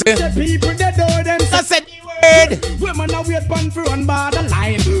 I don't miss it. The people that do them. I said the word. Women a wait pan for one bar the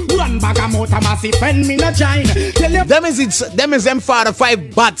line. One bag of motor massive friend me no join. Tell you Them is them 4 or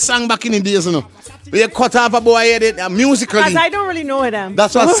 5 bad song back in the days, you know. We cut off a boy head musically. Because I don't really know them.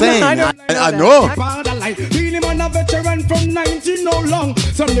 That's what I'm saying. I don't I them. know. bar the line. Really man a veteran from 19 no long.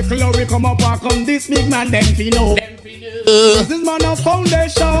 Some little we come up walk on this big man them fi know. This is man a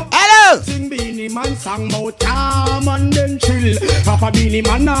foundation. Hello. Sing Beanie Man song about calm and then chill. Half a Beanie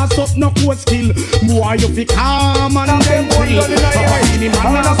Man a suck no code skill. Boy you fi calm and then chill. Half a Beanie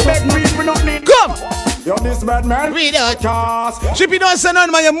Man a suck no code. Come. You're this bad man. Read it. Cause Chippy don't say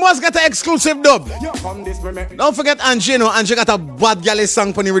none, man. You must get an exclusive dub. you come this way make Don't forget Angie, you know. Angie got a bad galley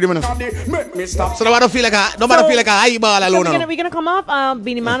song for the rhythm, you know. make me stop. So nobody feel like a high ball So alone. we're gonna come off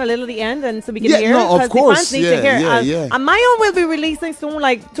Beanie Man a little at the end, and so we can Yeah, hear. no, of 'cause course. The fans need to Yeah, hear. yeah. And my own will be releasing soon,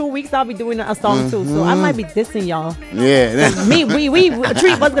 like 2 weeks. I'll be doing a song too, so I might be dissing y'all. Yeah. Me, we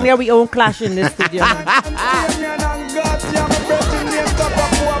treat what's gonna get we own clash in this studio.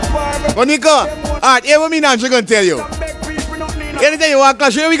 But Nico, alright, here with me now, she's gonna tell you. Anything you want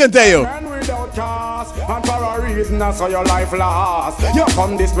clash, here we can tell you. And without cause, and for a reason, that's how your life lasts. You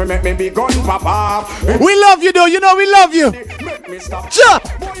come this way, make me be gun papa. We love you though, you know we love you. Make me stop. Sure.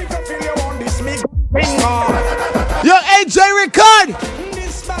 Boy, if you feel you want this, me finger. Yo, AJ Record.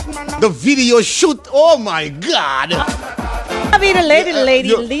 This bad man, The video shoot, oh my God. I'll be the leading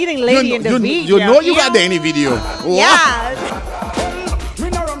lady in the video. You know you got the any video. Yeah. me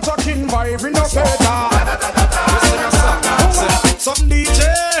no rum talking vibe, me no better. Some DJ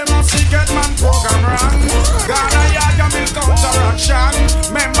must get man program wrong. Ghana yard ya milk counteraction.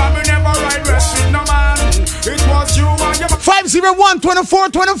 Remember me never ride west with no man. It was you and your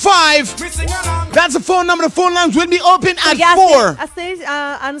 501-2425. missing along. That's the phone number. The phone lines will be open at Yeah, 4.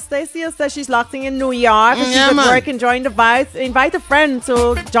 Anastasia says she's locked in New York. And she's Yeah, at man. work enjoying the vibes. Invite a friend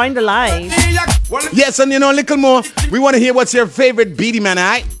to join the live. Well, Yes, and you know, a little more. We want to hear what's your favorite BD man,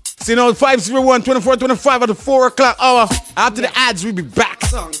 alright? So, you know, 501-2425 at the 4 o'clock hour. After the ads, we'll be back.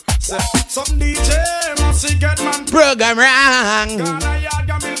 some DJ must get man Program wrong. Ghana yard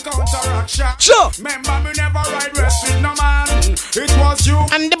ya milk counteraction. Sure. Remember me never ride west with no man. It was you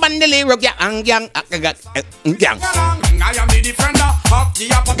And the bandily rock, yang. I am the defender of the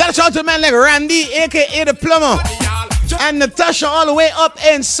apple. Gotta shout out to a man like Randy, aka the plumber. And Natasha all the way up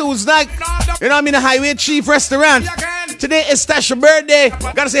in Sue's like, you know what I mean, the Highway Chief Restaurant. Today is Tasha's birthday.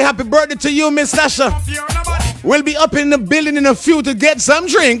 Gotta say happy birthday to you, Miss Tasha. We'll be up in the building in a few to get some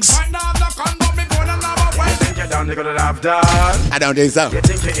drinks. I don't think so.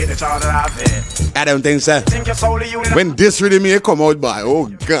 I don't think so. When this really may come out by, oh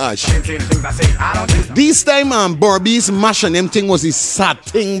gosh. This time Barbie's mash and them thing was his sad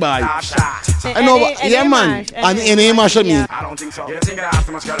thing by. I know, yeah man. And NA mash on me. I don't think so. You think I asked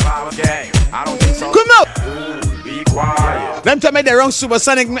too much girl if I was gay? I don't think so. Come out. Be quiet. Them time I the wrong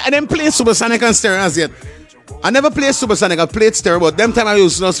Supersonic. I didn't play Supersonic and Stereo as yet. I never played Supersonic. I played Stereo, but them time I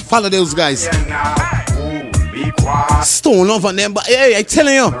used to just follow those guys. Be quiet. Stone off on them, but hey, I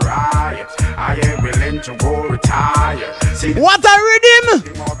telling you. Riot. I ain't willing to go retire. See What a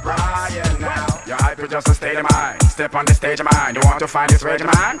rhythm! more Brian now. Your hype is just a state of mind. Step on the stage of mine. You want to find this rage of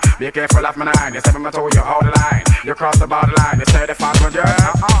mine? Be careful of my nine. You step on my toe, you hold the line. You cross the borderline. You say the fast one,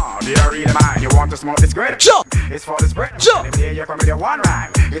 yeah. Do you read the mind? You want to smoke this great? Sure. It's for the spread. Sure. If you come with your one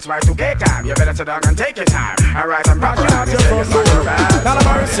rhyme, it's right to get time. You better sit down and take your time. Alright, I'm proper. You say it's not your bad. Not a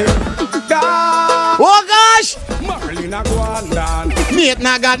mercy. God. Oh gosh! Marlena go on down. Mate,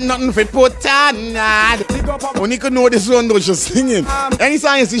 not got nothing for put on. When you could know this one, though, she's singing. Any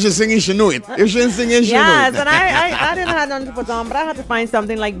song you see she's singing, she know it. If she ain't singing, she know Yes, it. and I didn't have nothing to put on, but I had to find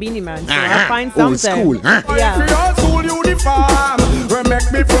something like Beanie Man. So I find Old something. school, huh? Yeah. Your school uniform. We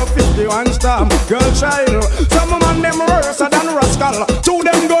make me for 51 stamp. Girl child. Some man them worse than rascal. Two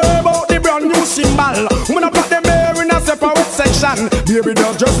them go about the brand new symbol. When I put them there in a separate section. Baby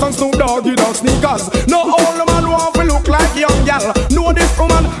does just on Snoop Doggy Dog sneakers. No all the man want to look like young gal. Know this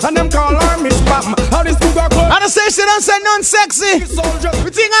woman and them call her Miss Pam. How this two got I don't say she don't say none sexy. soldier.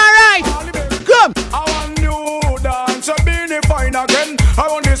 We think alright. Come. I want new dance, a Beanie fine again. I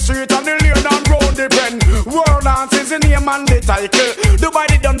want the street and the lane and road the pen. World dance is the name and the title. Dubai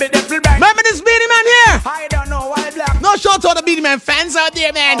they done the devil bang. Remember this Beanie Man here? I don't know why black. No shout out the Beanie Man fans out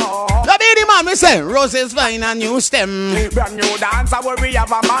there, man. The Beanie Man, we say, roses fine and new stem. Brand new dance, I will we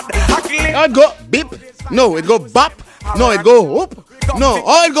have a mad. It go beep. No, it go bop. No, it go whoop. No,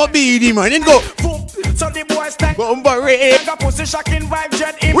 oh, it go Beanie Man. It go So the boys take Bumbari. a pussy shocking vibe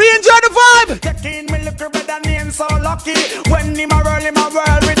jet in. We enjoy the vibe. Taking me little better name so lucky. When him a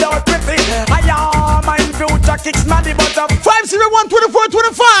world without pretty. I am my future kicks maddy but up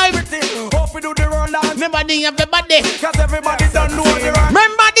 501-2425. hope we do the roll dance. Remember the everybody. Cause everybody don't know the run.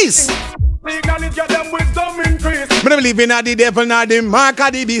 Remember this. Acknowledge your them wisdom increase. Me don't believe in the devil, not the mark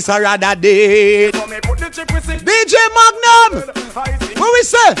of the beast, or rather dead. So me put the chip with it. DJ Magnum. I see. What we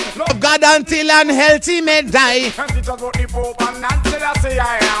say? Love God until unhealthy may die. And teach us what the Pope and until I say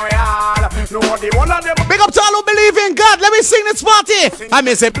I am we all. Know the one of them. Big up to all who believe in God. Let me sing this party. I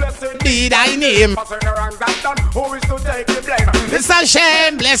may say, be thy name. Passing the ranks that done. Who is to take the blame? It's a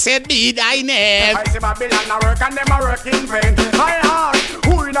shame, blessed be thy name. I see Babylon a work and them a work in vain. I heart,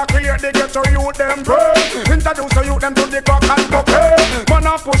 who in a clear they get to you them pray. Introduce you them to the cock and cocaine. Man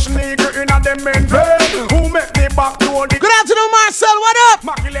a push nigger in a them main vein. Who make the back door the Good afternoon, Marcel. What up?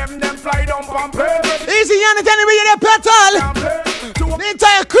 Mackie them fly down from play. Easy, Yanni, tell me the petal. The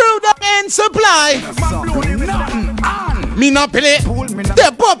entire crew up in supply. Me not play.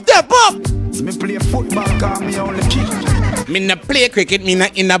 Step up, step up. Me play football, cause me only kick. Me not play cricket, me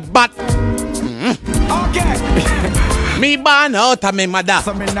not in a bat. Okay. Me born out of me mother.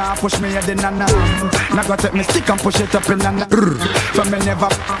 So me nah push me head in a nah. Now go take me stick and push it up in a nah. So me never,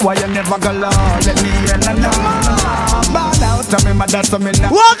 why you never go low? Let me in a nah. Born out of me mother, so me nah.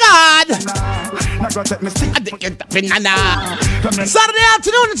 Oh God! Now go take me stick. I think it's up in Nana. Saturday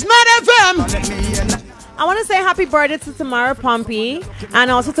afternoon, it's Mad FM. Let me in a I want to say happy birthday to Tamara Pompey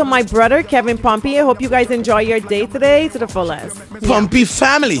and also to my brother Kevin Pompey. I hope you guys enjoy your day today to the fullest. Pumpy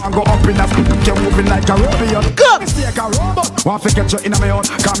family. go up in a speak, you moving like a Robin. Go! Mistake a robot. Want to get you in a my own.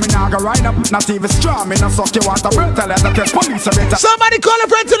 Cause me nah go ride up. Not even strong. Me nah suck you want a bird. Tell her that the police are better. Somebody call a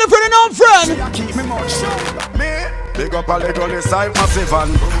friend to the friend and old friend. Keep me more shut. Me, big up a little inside massive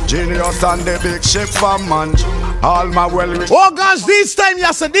and genius and the big ship from man. All my well-wished. Oh gosh, this time,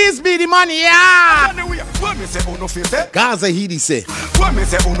 yes, sir, this be the money, yeah. Anyway, when me say uno fi say, Gaza he say. when me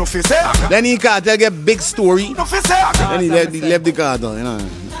say uno fi say, Then he can't tell get big story. uno fi say. Then he left the car down, you know.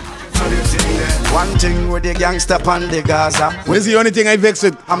 One thing with the gangster pan the Gaza. What's the only thing I vex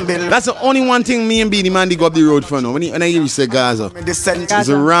with? I'm Bill. That's the only one thing me and Beanie Man go up the road for now. When I hear you say Gaza, The scent it's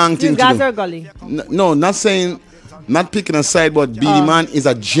a wrong thing to Gaza do. or Gully? No, not saying Not picking a side, but Beanie Man is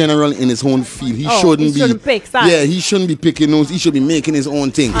a general in his own field. He shouldn't pick sides. Yeah, he shouldn't be picking those. He should be making his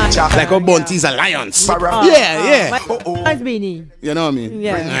own thing. Like a Bunty's alliance. Yeah. Nice Beanie. You know what I mean?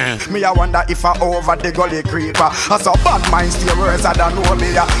 Yeah. Me I wonder if I over the gully creeper. As a bad mind stay worse I don't know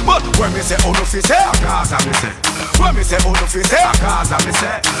me. But when me say Olufi say, Gaza me say. When me say Olufi say, Gaza me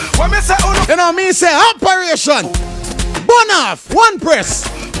say. When me say Olufi, you know me say operation. Burn off. One press.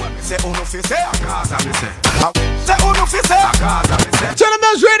 Say Olufi say, Gaza me say. Say Olufi say, Gaza me say.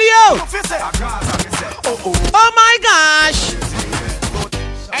 Channel Radio. Olufi say, Gaza me say. Oh my gosh.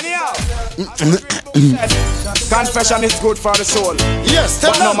 Anyhow. Confession is good for the soul. Yes,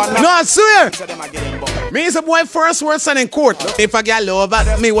 tell them. No, I swear. Me is a boy first words in court. If a girl over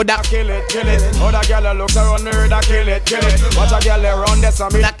me, would that kill it? Other girl looks around me, that kill it. Watch a girl around there,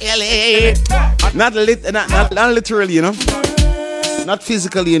 some that kill it. Not literally, you know. Not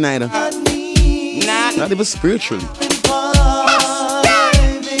physically neither. Not even spiritually.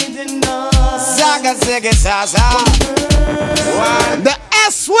 Zaga ziggy zaza. The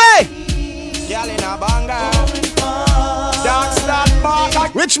S way. Girl in a banger.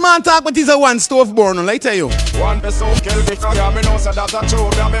 Rich man talk, but he's a one stove born. Let tell you. One person kill me. Yeah, me know say that's a true.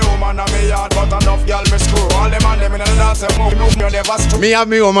 Me woman and me yard, but enough girl me screw. All them and them in the dance, move me never screw. Me have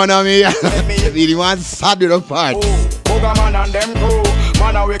me woman and me yard. Really want sad it apart. Booga man and them crew.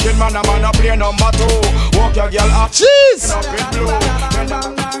 Man a wicked man a play number 2. Walk your girl up. Jeez.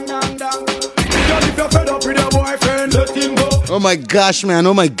 Oh my gosh, man.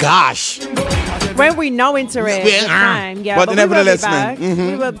 Oh my gosh. When we know into it, it's time. Yeah, but nevertheless, man.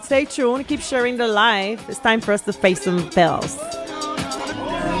 We will stay tuned, keep sharing the live. It's time for us to face some bells.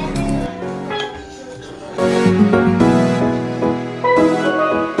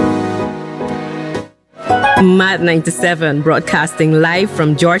 Mad 97, broadcasting live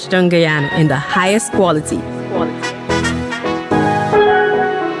from Georgetown, Guyana in the highest quality.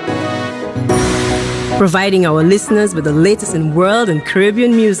 Providing our listeners with the latest in world and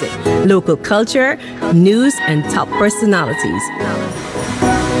Caribbean music, local culture, news, and top personalities.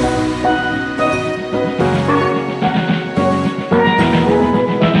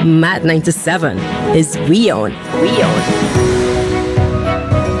 Mad 97 is We Own.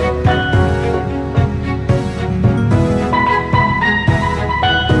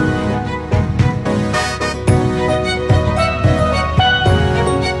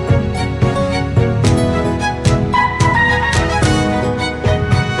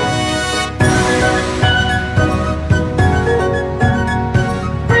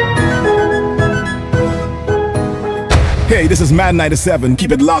 Hey, this is Mad 97.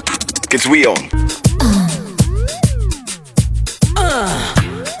 Keep it locked. It's We Own.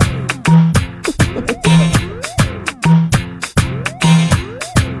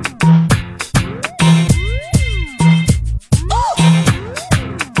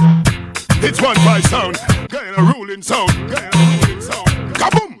 It's one voice sound, getting a ruling sound,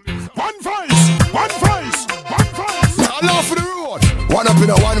 Kaboom! One voice. All off the road. One up in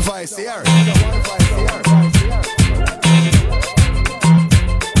a one voice here.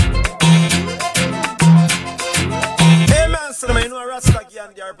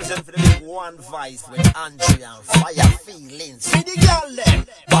 And they represent for the big one voice with Andrea and fire feelings. See the girl then,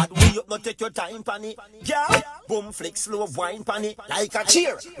 but we up not take your time, panny. Girl, boom, flick, slow, wine, panny. Like a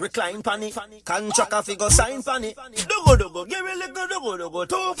chair, recline, panny. Contract a figure, sign, panny. Dogo, give me a little dogo.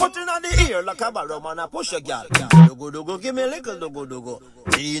 2 foot in the ear like a barrow man, I push a girl. Dogo, give me a little dogo.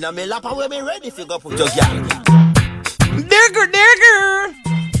 In me lap, where me ready, figure, put your girl. Digger.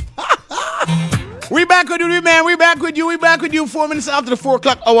 We back with you, man. We back with you 4 minutes after the 4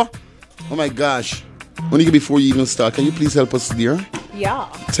 o'clock hour. Oh my gosh. When you before you even start, can you please help us, dear? Yeah.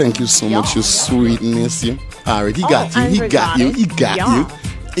 Thank you so much, you sweetness. You. All right, he got you.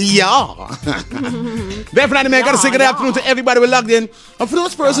 Yeah. Definitely, man. Gotta say good afternoon to everybody who logged in. And for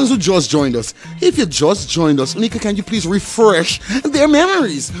those persons who just joined us, if you just joined us, Unika, can you please refresh their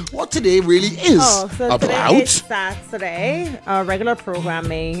memories? What today really is about? Today is Saturday, regular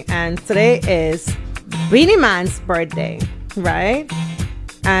programming, and today is Beanie Man's birthday, right?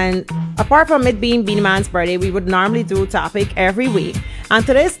 And apart from it being Beanie Man's birthday, we would normally do a topic every week. And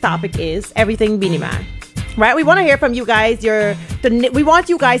today's topic is everything Beanie Man. Right, we want to hear from you guys. We want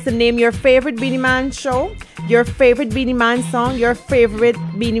you guys to name your favorite Beanie Man show, your favorite Beanie Man song, your favorite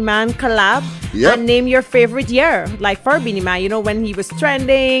Beanie Man collab, and name your favorite year, like for Beanie Man. You know, when he was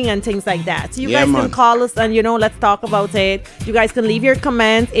trending and things like that. So you guys can call us and let's talk about it. You guys can leave your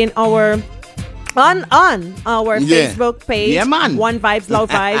comments in our on our Facebook page. Yeah, man. One Vibes Loud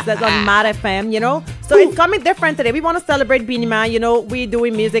Vibes. That's on Mad FM. So it's coming different today. We want to celebrate Beenie Man. You know, we're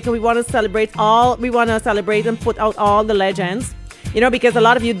doing music and we want to celebrate and put out all the legends. You know, because a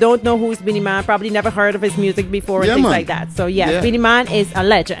lot of you don't know who's Beenie Man, probably never heard of his music before and things like that. So yes, Beenie Man is a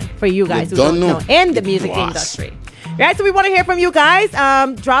legend for you guys who don't know in the music industry. Right, so we want to hear from you guys.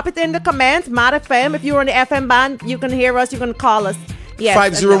 Drop it in the comments. Mad FM. If you're on the FM band, you can hear us. You can call us. Yes,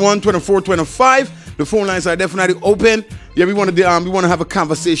 501-2425. The phone lines are definitely open. Yeah, we want to have a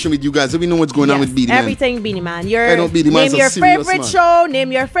conversation with you guys. So we know what's going on with Beenie Man. Everything Beenie Man. Name your favorite show.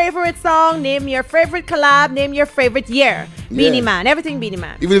 Name your favorite song. Name your favorite collab. Name your favorite year. Beenie Man. Everything Beenie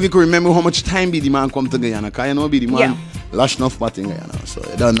Man. Even if you can remember how much time Beenie Man come to Guyana. Because you know Beenie Man lash enough part in Guyana. So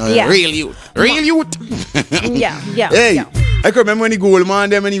you don't know. Real youth. Real youth. Hey, I can remember when he go man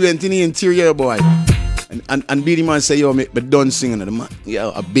them when he went in the interior, boy. And Beenie Man say, yo, make me done singing. The man,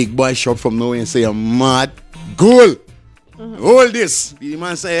 a big boy shot from nowhere and say, I'm mad. Goal. Hold this. Beenie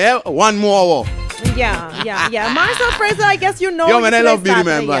Man say, one more hour. Yeah. Marcel Fraser, I guess you know. Yo, man, I love Beenie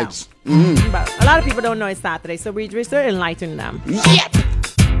Man vibes. But a lot of people don't know it's Saturday, so we just enlighten them. Yep.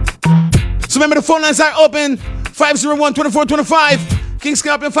 So remember, the phone lines are open. 501-2425. King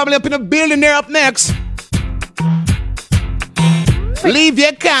Scorpion family up in the building. They're up next. Leave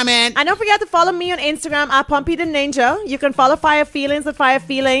your comment. And don't forget to follow me on Instagram at Pumpy the Ninja. You can follow Fire Feelings at Fire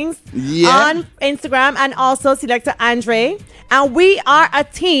Feelings on Instagram, and also Selector Andre. And we are a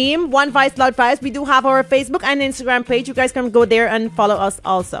team, One Vice Loud Vibes. We do have our Facebook and Instagram page. You guys can go there and follow us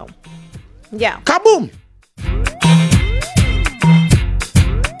also. Yeah. Kaboom!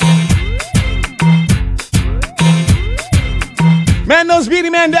 Man knows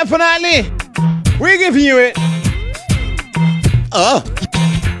Beenie Man, definitely. We're giving you it.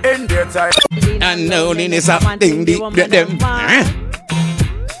 In their time. I know this up. Ding, ding, them.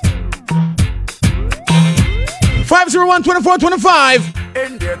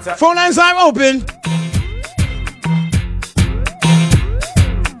 501-2425. Phone lines are open.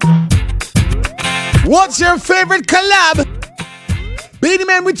 What's your favorite collab? Beenie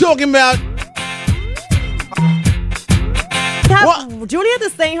Man, we talking about. Juliet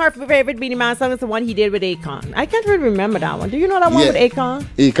is saying her favorite Beenie Man song is the one he did with Akon. I can't really remember that one. Do you know that one with Akon?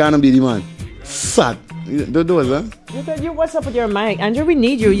 Akon and Beenie Man. Sad. Those, huh? What's up with your mic? Andrew, we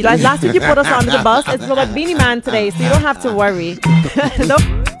need you. Last week you put us under the bus. It's about Beenie Man today, so you don't have to worry.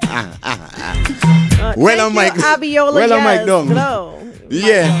 Well, I'm Mike. Abiola, well, I'm Mike Dong. Hello.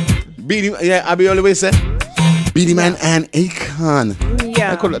 Yeah. Abiola always say Beenie Man and Akon.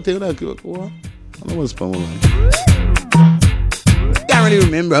 Yeah. I could tell you that. What? I was fun, man. Can't really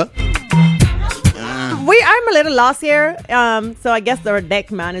remember. I'm a little lost here. So I guess the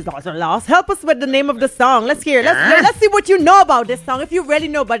deck man is also lost. Help us with the name of the song. Let's hear it. Let's see what you know about this song. If you really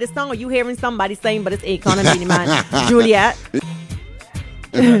know about this song, or you hearing somebody saying, but it's Akon and Beenie Man. Juliet.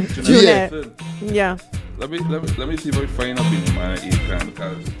 Juliet. Yeah. Let me see if I find a Beenie Man and Akon,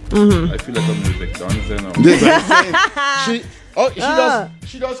 because I feel like a music dancer now.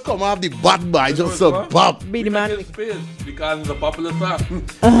 She does come off the bad boy, just so pop. Beenie Man. Because it's a popular song.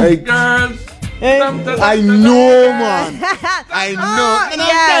 Girls. I know, man. I know.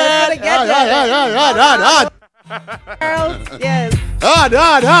 Girls, yes.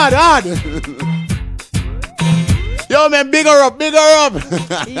 Hard. Yo, man, bigger up.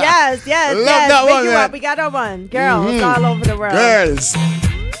 Yes. Love that one, man. We got that one. Girls all over the world. Girls.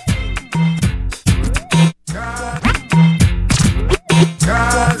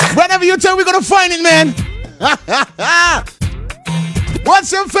 Whenever you tell, we're gonna find it, man.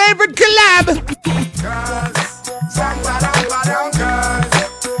 What's your favorite collab?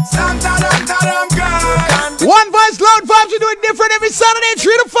 One Voice Loud Vibes, you do it different every Saturday,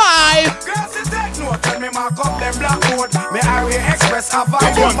 3 to 5. Girls, you take note, tell me mark up them blackboard. Me Area Express have a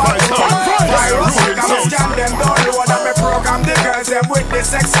virus, scan them download and me program the girls them with the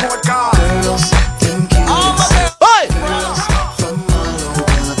sex code card. Girls, them cute. Hey!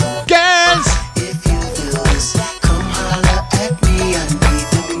 Girls! If you feel this, come holler at me and be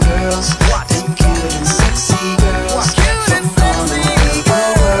them girls. Them cute and sexy girls.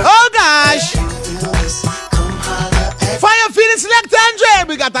 Oh gosh! Fire Feeling Select Andre!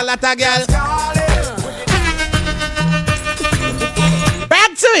 We got a lot of girls.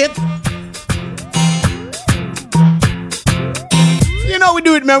 Back to it! You know we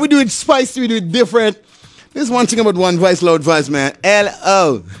do it, man. We do it spicy, we do it different. There's one thing about One Voice Loud Vibes, man.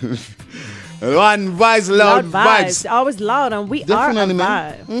 L-O. One Voice Loud Vibes. Always loud, and we Definitely, are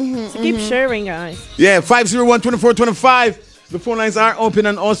a vibe. So keep sharing, guys. Yeah, 501-2425. The phone lines are open,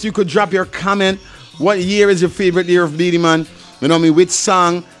 and also you could drop your comment. What year is your favorite year of Beenie Man? You know me, which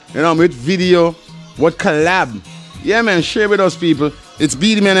song? You know me, which video? What collab? Yeah, man, share with us, people. It's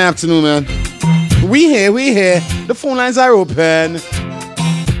Beenie Man afternoon, man. We here. The phone lines are open.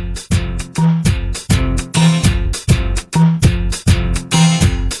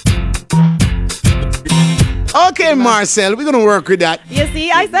 Okay, Marcel, we're gonna work with that. You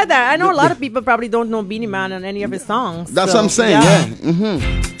see, I said that. I know a lot of people probably don't know Beenie Man and any of his songs. That's what I'm saying, yeah.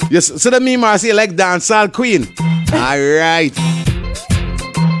 Mm-hmm. Yes, so that means Marcel like dancehall queen. All right.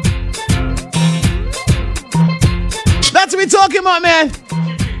 That's what we're talking about, man.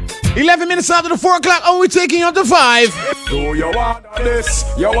 11 minutes after the 4 o'clock, we're taking you up to 5. Do you want this?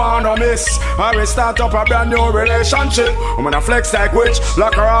 You wanna miss? I will start up a brand new relationship. I'm gonna flex like witch,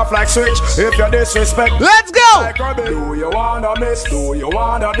 lock her off like switch. If you disrespect, let's go! Like do you wanna miss? Do you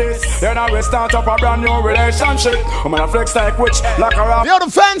wanna this? Then I will start up a brand new relationship. I'm gonna flex like witch, lock her off. Yo, the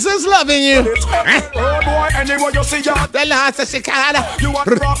fans is loving you. Oh boy, anywhere you see you. You want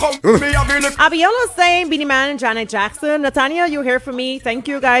to rock up me? Abiola saying Beenie Man and Janet Jackson. Natanya, you hear from me. Thank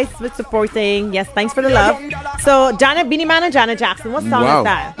you guys for supporting. Yes, thanks for the love. So, Beenie Man and Janet Jackson. What song is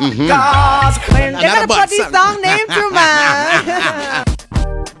that? Mm-hmm. They're gonna put these song names through, man.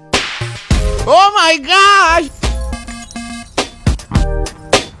 Oh my gosh!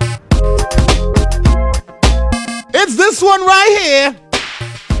 It's this one right here.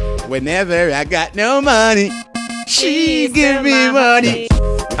 Whenever I got no money, she give me money.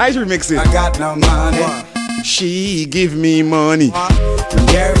 I should remix it. I got no money. She give me money.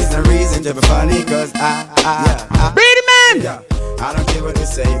 There is no reason to be funny, cause Beenie Man! Yeah. I don't care what you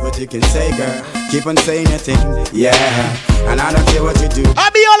say, but you can say, girl. Keep on saying your thing, yeah. And I don't care what you do.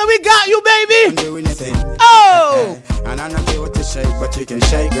 Abiola, we got you, baby! I'm doing your thing. Oh! And I don't care what you shake, but you can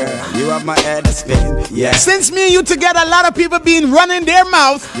shake, girl. You have my head to spin, yeah. Since me and you together, a lot of people been running their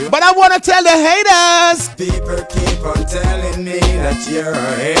mouth. But I wanna tell the haters. People keep on telling me that you're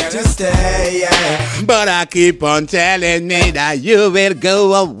here to stay, yeah. But I keep on telling me that you will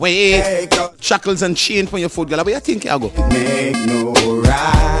go away. Chuckles and chain from your foot, girl. What you think you go? Make no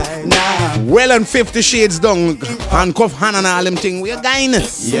right now. Well and 50 shades down. Handcuff hand and all them thing. We are going.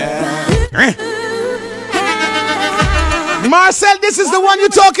 Yeah. Marcel, this is the one you're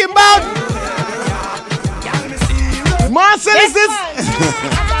talking about? Marcel, is this?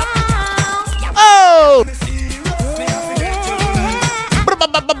 Oh!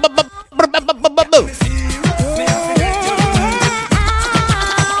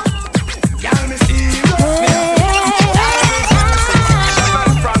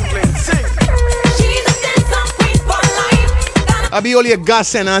 Abiola gas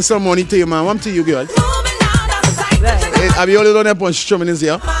send and some money to you, man. What to you, girl? Abiola don't have punch strumming is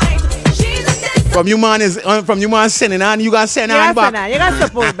here. From you man sending and you got send and back. You got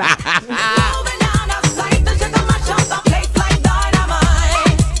support back.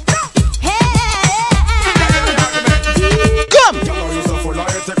 Come!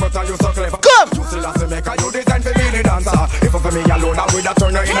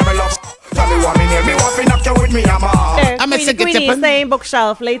 I'm Queenie saying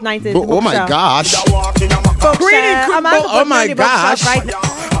bookshelf, late 90s. Oh my gosh. Oh my gosh. Right now.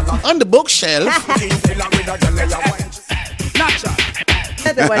 On the bookshelf.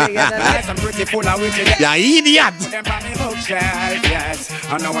 Yeah, idiot.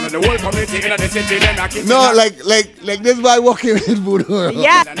 No, like this boy walking with Voodoo.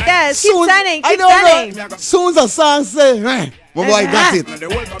 Yeah, yes. Keep sending. Keep sending. Soon as a song say, hey, my boy got it.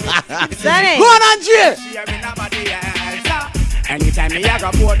 Sending. Go on, Andre. Anytime me I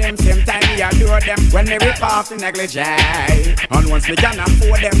go for them, same time me I do them. When me rip off the negligee, and once me can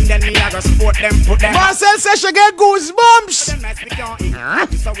afford them, then me I go support them, put them. Marcel says she get goosebumps.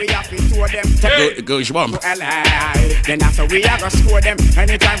 So we have to tour them. Goosebumps. Then after we I go score them.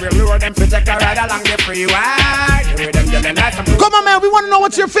 Anytime we lure them, to take a ride along the freeway. Come on, man. We want to know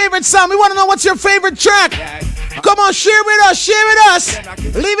what's your favorite song. We want to know what's your favorite track. Come on, share with us. Share with us.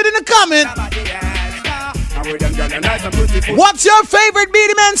 Leave it in the comment. What's your favorite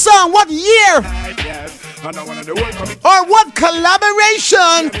Beenie Man song? What year? Or what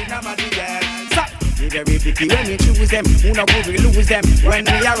collaboration? Very picky when you choose them, who know who we lose them. When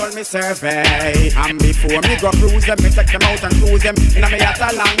we are on me survey, and before me go cruise them, me take them out and cruise them. In a me at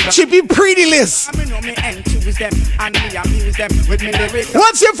a long Chippy pretty list. I know me and choose them, and me amuse them with me lyrics.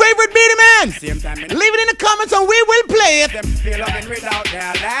 What's your favorite Beenie Man? Leave it in the comments and we will play it.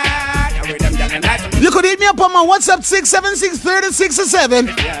 You could hit me up on my WhatsApp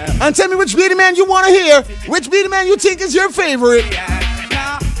 676-3067 and tell me which Beenie Man you want to hear. Which Beenie Man you think is your favorite.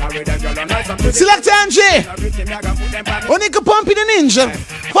 Select Angie. Onika Pumpy the Ninja.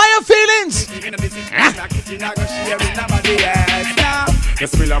 Fire feelings. The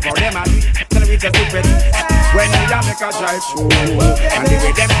smell of them and tell me just when you make a drive through and the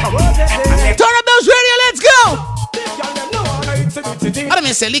way them come. Turn up those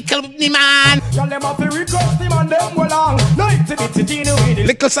say, little me man. Tell them up to request him and them go long. No itty-bitty teeny weeny.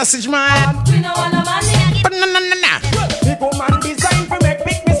 Little sausage man. We know all the money. Banana. Big woman design for make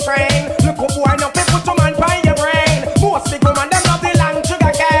pick me strain. Look up boy, no pay put a man by your brain. Most big woman, them love the long sugar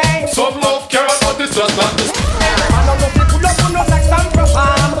cane. Some love carrot, but this does not. I don't love the pull up on no sex and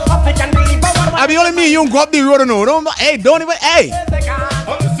perform. African believer. I be only me, you don't go up the road no. Don't even, hey.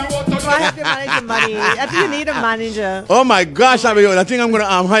 I have to manage the money. I think you need a manager. Oh my gosh, Abigail, I think I'm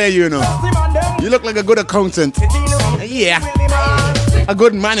gonna hire you now. You look like a good accountant. Yeah. A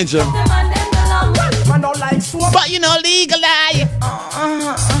good manager. But you know, legal eye.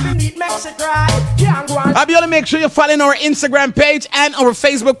 Abiola, make sure you're following our Instagram page and our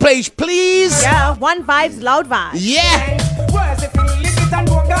Facebook page, please. Yeah, One Vibes, Loud Vibes. Yeah.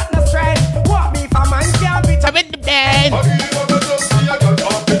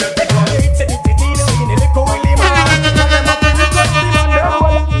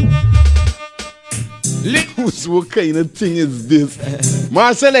 What kind of thing is this?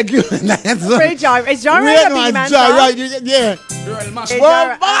 Marcel, like you. Pretty Jar. Is Jar right? Right, yeah.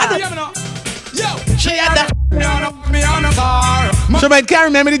 She might can't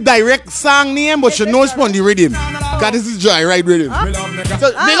remember the direct song name, but she knows from the rhythm. God, this is Joy, right rhythm.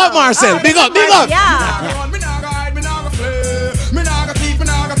 So, big up Marcel, big up. Yeah.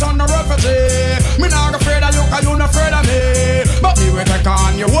 Me not afraid of you, cause you not afraid of me. But me will take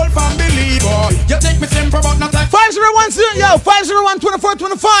on your whole family, boy. You take me simple, but not like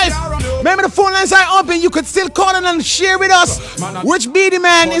 501-2425. Remember the phone lines are open. You could still call in and share with us. Which BD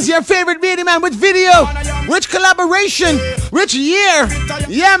man is your favorite BD man? Which video? Which collaboration? Which year?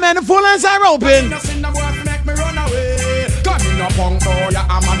 Yeah, man, the phone lines are open. no punk boy,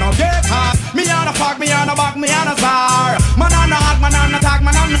 I'm a no get hot. Me on a fuck, me on a back, me on a star. Man on a hug, man on a tag,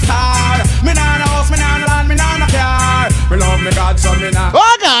 man on a star. Me on a house, me on a land, me on a car. Me love me God, so me not.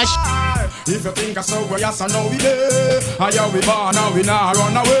 Oh gosh. If you think I so well, yes I know we there. And yeah, we born and we not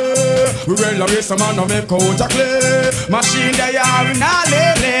run away. We will race some man no make out a clay. Machine they are we not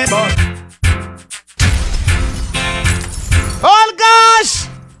lay, but. Oh gosh.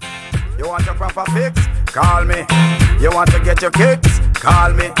 You want your proper fix? Call me. You want to get your kicks?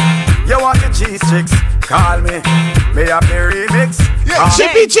 Call me. You want your cheese chicks? Call me. May I be remix? Yeah,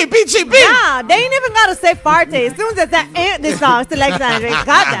 chippy. Yeah, they ain't even gotta say party. As soon as that this song, it's Alexandra.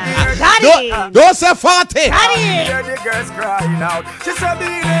 Got it. Don't say party. Got it. Hear the girls crying out. She said,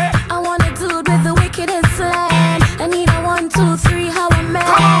 I want a dude with the wickedest slang. I need a 1, 2, 3, how a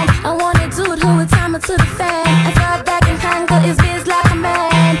man. I want a dude who would time it to the fan. I thought that can handle his biz like a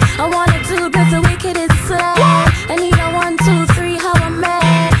man. I want a dude with the wickedest slang. I need a 1, 2, 3, how a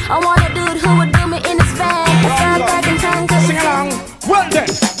man. I want a dude who would do me in his van. I thought that can handle his sing along. Well then,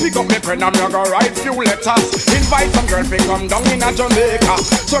 pick up me pen and me go write few letters. Invite some girl to come down in a Jamaica.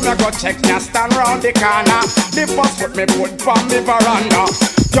 So me go check ya stand round the corner. The first foot me put from me veranda.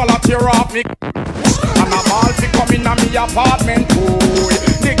 Y'all a tear off me and a ball to come in a me apartment. Boy,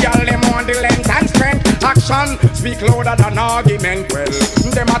 the girl them want the length and strength. Action speak louder than argument. Well,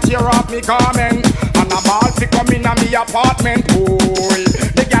 them a tear off me comment and a ball to come in a me apartment. Boy,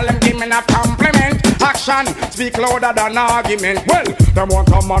 the girl them give me a compliment. Action speak louder than argument. Well, them want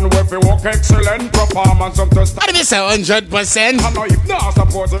a man with a work excellent performance up to start. I didn't say 100%. I know if not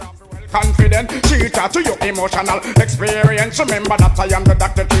suppose it. Confident, cheater to your emotional experience. Remember that I am the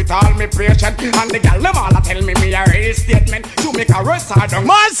doctor, treat all me patient. And the gal them all tell me a real statement. To make a rest I don't.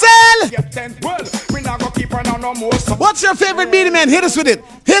 Marcel! Well, we not go keep on no more. What's your favorite beating man? Hit us with it.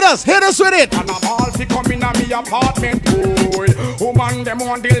 Hit us with it. And I'm all fi come in a me apartment. Boy, woman them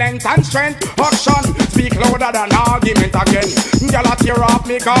want the length and strength. Action speak louder than argument again. Gal a tear off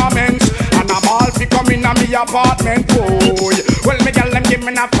me garments. And I'm all fi come in a me apartment. Boy, well me gal them give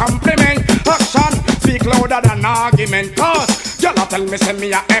me a compliment. Action speak louder than argument. Cause y'all tell me send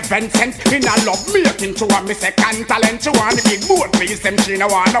me a heaven sent. In a love making to a me second talent. She want the big boat please them she no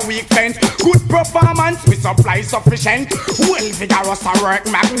want a weak fence. Good performance we supply sufficient. Well vigorous and work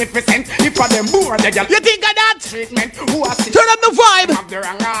magnificent. If for them bored they get. You think of that? Treatment. Who has turn up the vibe. Have the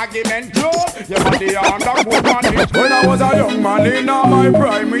wrong argument. Yo, your body on the good man. When I was a young man in my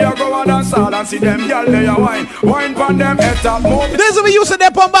prime, we a go and dance and see them gyal they a wine pon them head top move. This is we used to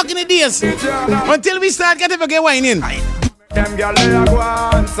dip on back in the days. Until we start getting wine in. Them gyal they a go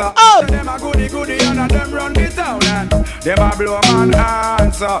answer. Oh. Them a goody and them run the town and them a blow man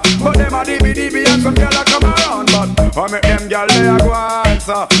answer. But them a DB and some girl a come around. But I make them girl they a go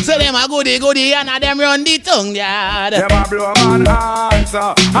answer. So them a goody and a them run the tongue yard. Them a blow man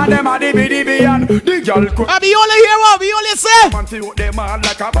answer. And them a DB and the girl could. I be only hear what we only say. Man feel them all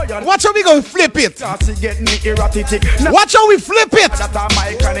like a boy. Watch how we gonna flip it. She get me erratic. Watch how we flip it. That a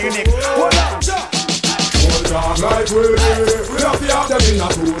mic and a nick. Hold on, like we have to have them in a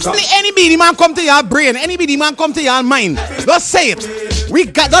total. Any beady man come to your brain, any beady man come to your mind. Just say it. We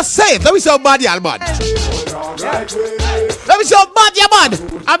got just say it. Let me see how bad y'all bad. Let me see how bad you bad.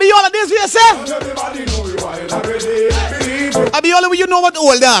 I be all of this we say. I be all of you know what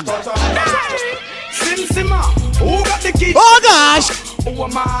old dog. Who got the key? Oh gosh. Who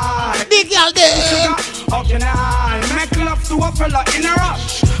am I? Big girl there. How can I make love to a fella in a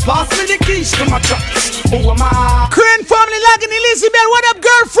rush? Pass me the keys to my truck. Who am I? Crane family lagging Elizabeth. What up,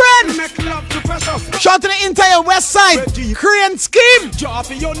 girlfriend? Make love to precious. Shout to the entire west side. Crane scheme. Drop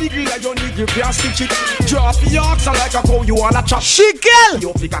your nigga like your nigga can't stitch it. Drop your oxen like a cow you wanna chop. She girl.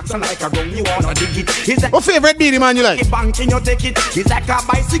 Your pickaxe like a gun you wanna dig it. He's like what favorite beady man you like? Banking you take it. He's like a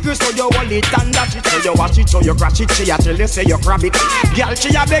bicycle so you hold it and dash it. So you watch it so you crash it. She a tell you say you grab it. Girl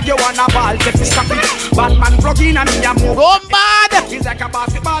she a beg you wanna ball take it stop it. Batman plug in and me a move. Go bad. He's like a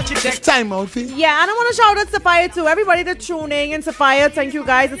basketball she take time out. Yeah, and I want to shout out Sapphire too. Everybody that's tuning in, Sapphire, thank you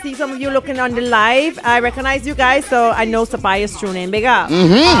guys. I see some of you looking on the live. I recognize you guys, so I know Sapphire's tuning. Big up.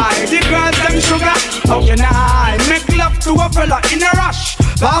 I, the girls them sugar. How can I make love to a fella in a rush?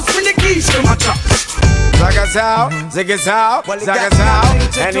 Pass me the keys to my truck. Zagazao, zigazao,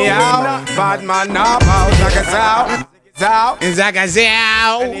 zagazao. Anyhow, bad man now, zagazao.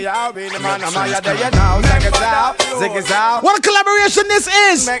 What a collaboration this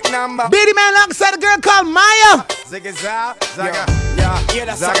is! Beady Man alongside a girl called Maya.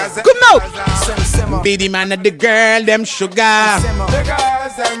 Come now! Beady Man and the girl, them sugar. The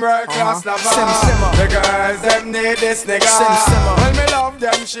girls, them world class lover. The girls, them need this nigga. When me love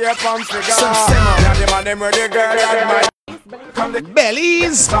them shape and figure. Yeah, the man, them ready girl and my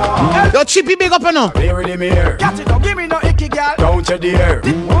bellies. Yo, Chippy, big up and now. Catch it, don't give me no icky girl. Don't you dare.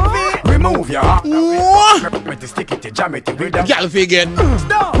 Remove your heart. Stick it, jam it with them. Girl figure.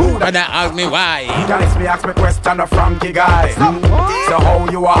 Who that ask me why? Girl, me ask me question a Frankie guy. So how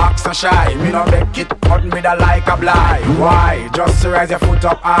you act so shy? Me no make it, but me da like a blind. Why? Just to raise your foot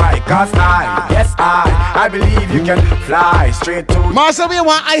up high. Cause I believe you can fly straight to Marcel, what you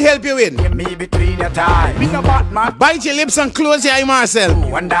want I help you with? Me between your thighs. Me no Batman. Bite your lips and close your eye, Marcel.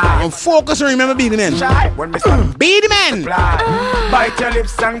 And focus and remember Beady Man. Beady Man. Bite your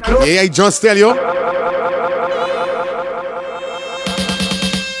lips and close. Yeah, I just tell you.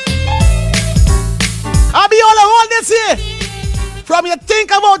 I'll be all the hold this here. From you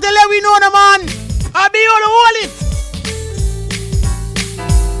think about the let we know the man. I'll be all the hold it.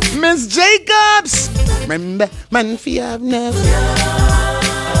 Miss Jacobs. Remember, man, fear I've never.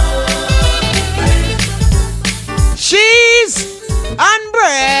 Cheese and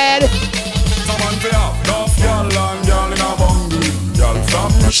bread.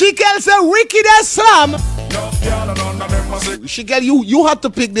 She calls a wicked slam. She girl, you have to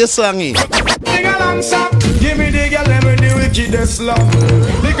pick this song in. Give me the girl, let me the wickedest love.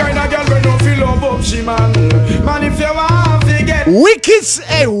 The kind of girl we don't feel love up, she man. Man, if you want to get a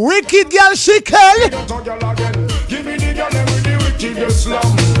wicked girl, she call. Give me the girl, let me the wickedest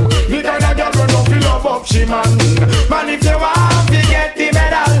love. The kind of girl we don't feel love up, she man. Man, if you want to get the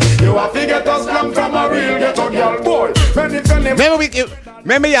medal, you have to get a slam from a real ghetto girl, boy.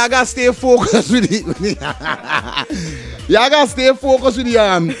 Remember, y'all gotta stay focused with it. Y'all gotta stay focused with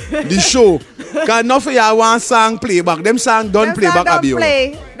the show. Cause enough of y'all want song playback. Them song don't play back. Don't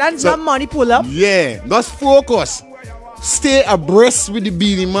play. That's not money pull up. Yeah, just focus. Stay abreast with the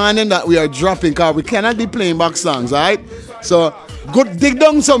Beady Man and that we are dropping. Cause we cannot be playing back songs, alright? So good, dig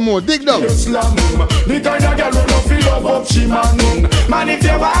down some more. Dig down. The kind of girl who don't feel love up, she man. Man, if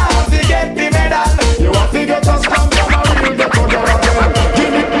you want to get the medal, you have to get a stamp from a real ghetto girl.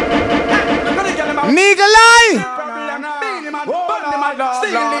 Nikolai! All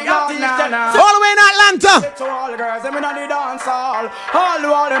the way in Atlanta. All the girls, them in the dance hall.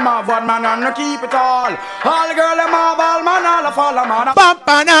 All them have one man and keep it all. All the girls, them have all man, all of all man. Bam,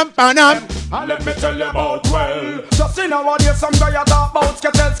 bam, bam, bam. And let me tell you about well. Just in nowadays some guy a talk about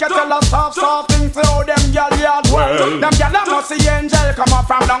skettle and soft things. So them gyal yard well. Them gyal a must see angel come up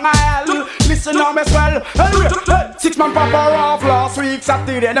from down hell. Listen now me swell. Hey, 6 man pop her off last week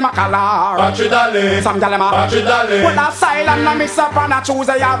Saturday them a color. Battery dolly. Some gyal them a Battery dolly. Well a silent a mix up on a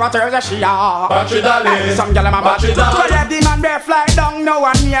Tuesday or a Thursday she a Battery dolly. Some gyal them a Battery dolly. Well let the man be fly down now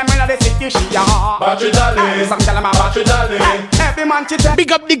and near me the city she a Battery dolly. Some gyal them a Battery dolly. Every man she take.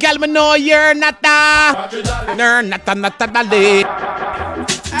 Big up the gal, me know you're not a. You're not a dolly.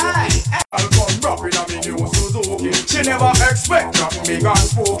 I'll come rapping on me new Suzuki. She never expect nothing big and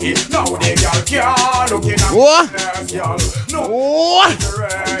spooky. Now the girl can't looking at what? Girl. No, what?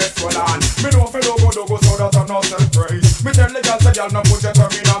 Hold on. Me know if you go so that I'm not self-praise. Me tell the girl say girl no put your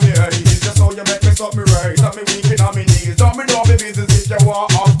tongue in on me head. Just so you make me stop me right. And me weak in on me knees. Don't me know me business if you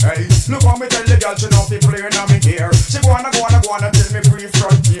want up hey. Look how me tell the girl she not be playing on me gear. She wanna till me free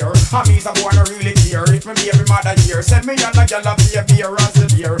frontier. And me's a wanna really care. If me baby mother here. Send me and the girl a be a beer and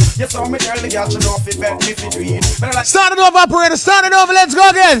severe. You saw me tell the girl she know fi bet me fi do it. Start it over, operator. Start it over. Let's go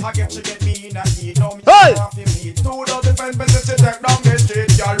again. I get she get me in a heat. Now me hey. Off the meat. 2,000 fence business she take down the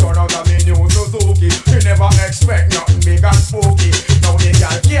street. Girl run out of me new Suzuki. She never expect nothing big and spooky. Now the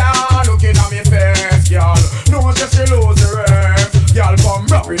girl can't looking at me face. Girl no she lose the rest. Girl come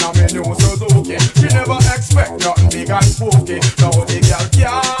rapping on me new Suzuki. She never expect nothing big and spooky. Now the girl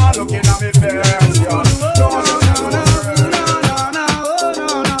can't looking at me face. Girl no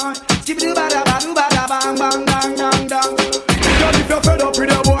she fed up with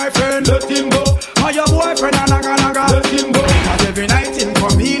your boyfriend, let him go. Or your boyfriend a naga, let him go. Cause every night him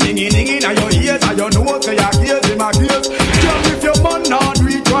come in, dinging on your ears. And you know say your gears, him a gears. Just if your man not do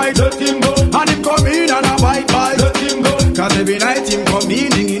it right, let him go. And him come in and a bite, let him go. Cause every night him come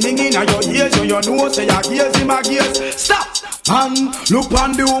in, dinging on your ears. So you know say your gears, him a gears. Stop! And look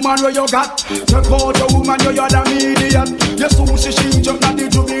on the woman where you got. Check out the woman, you're the idiot. You soon see she jump at the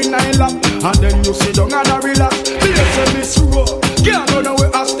juvenile lap. And then you sit down and a relax. Here's a miss road. Girl, go down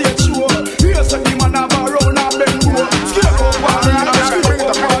with a stage show. Here's a the man have a round and bend go. Scale up one and a scream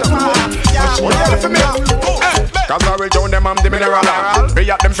the cause I will join them, I'm the mineral. Be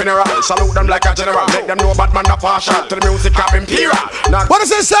at them funeral, salute them like a general. Make them know bad man a partial to the music of imperial. What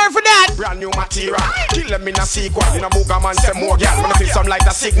is it, sir, for that? Brand new material. Kill them in a sequel. In a Muga man, say more gal. When I see some like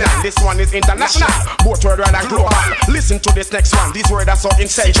a signal. This one is international. Both worldwide and global. Listen to this next one. These words are so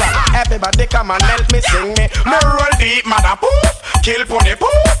essential. Everybody come and help me sing me. Me roll deep, mother poof. Kill pony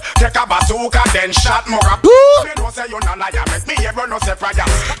poof. Take a bazooka, then shot more poof. You know say you're not liar. Make me ever no say prayer.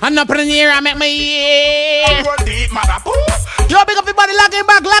 I'm not putting here, I make me roll deep, mother poof. Yo, big up everybody, locking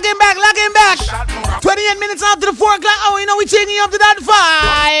back. 28 minutes after the 4 o'clock. Oh, you know we taking you up to that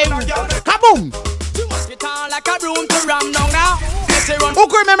 5. Kaboom! Who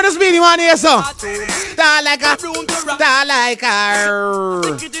can remember this video on here, so? Star like a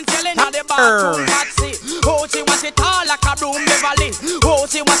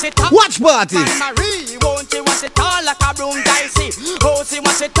watch party.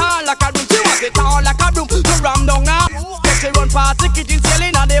 Run past the kitchen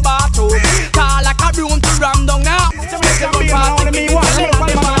ceiling on the bathroom. Tall like a broom to ram down now.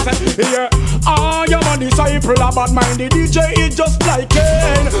 Ah, your man disciple, a bad mind. The DJ is just like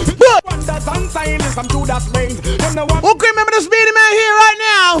Ken. Wonders and silence, I'm to that vein. Who can remember the Speedy Man here right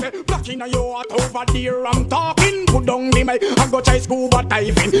now? Blocking your heart over there, I'm talking. Put down the mic and go try scuba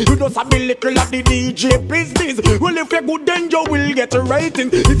diving. You just a be little of the DJ business. Well, if you're good, then you will get a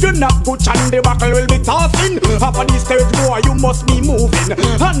rating. If you're not good, and the buckle will be tossing. Half of the stage, boy, you must be moving.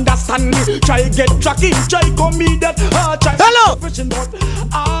 Understand me, try get tracking, try comedian, try. Hello!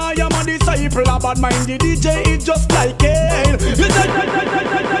 I am a disciple, a bad mind. The DJ is just like it.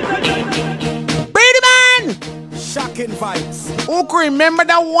 Brady Man! Shocking vibes. Who can remember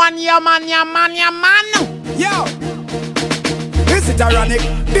the one, ya man? Yo! Is it ironic?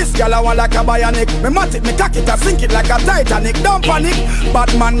 This girl I want like a bionic. Me mat it, me cock it, I sink it like a Titanic. Don't panic,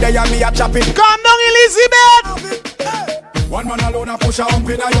 bad man there and me a chop it. Calm down, Elizabeth! One man alone a push a hump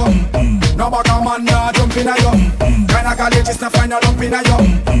in a yo. No bugger man nah jump in a yo. Kinda college is to find a lump in a yo.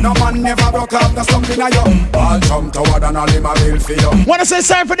 No man never broke up the slump in a yo. I'll jump toward and I'll leave my bill for you. Wanna say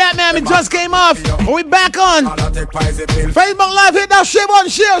sorry for that, man? It just came off. We back on Facebook Live. Hit that shit one.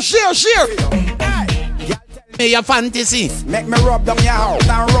 Share.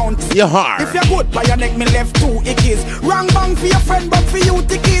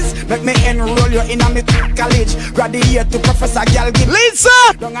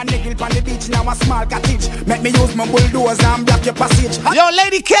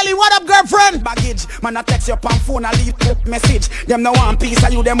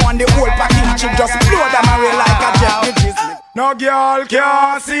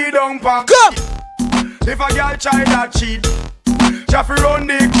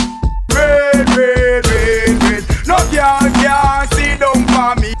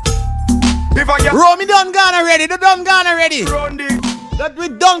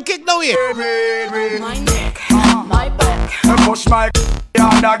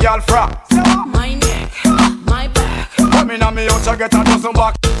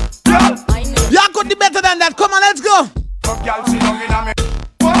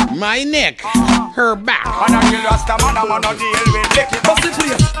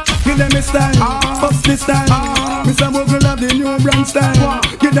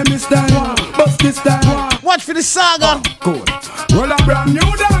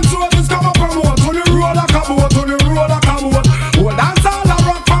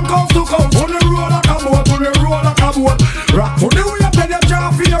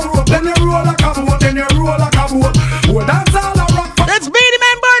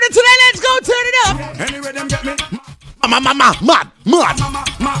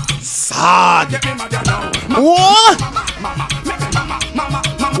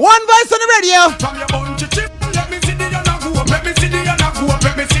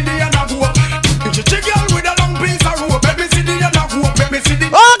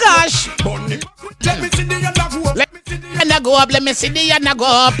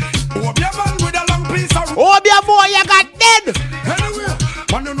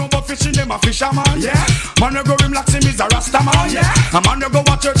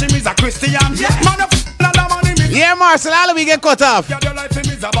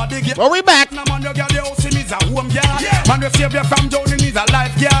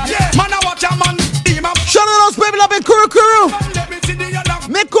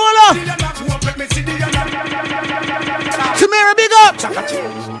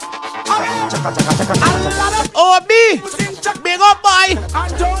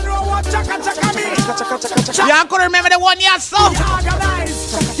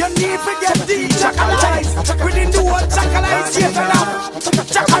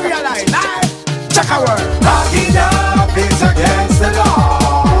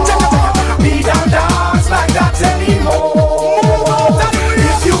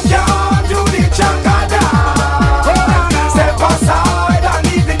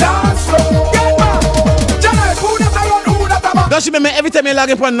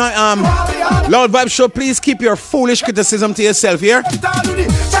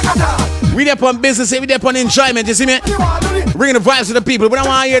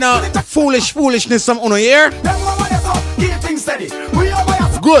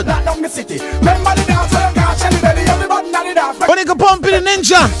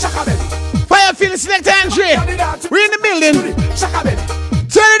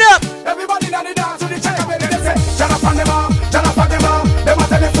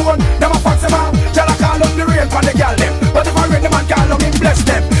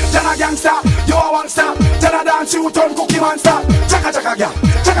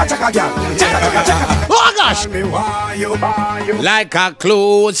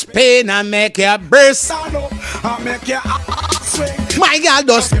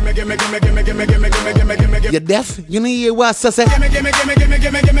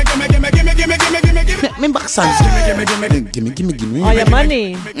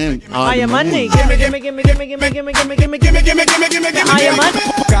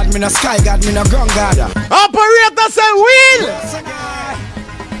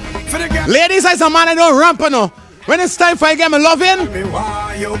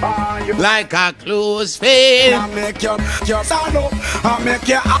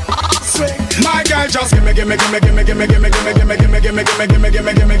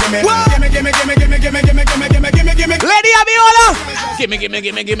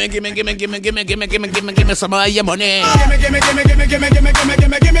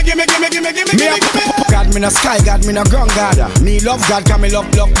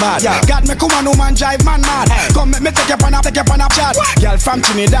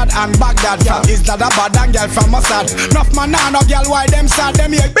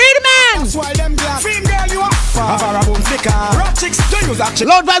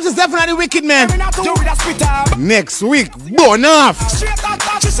 Straight that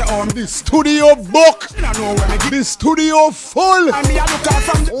back. She say, the studio book. The studio full. And me a look out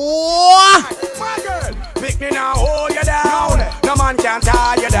from the my girl. Pick me now, hold you down. No man can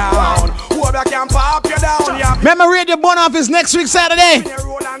tie you down. Whoever can pop you down. Yeah. Remember, Radio Burn Off is next week Saturday,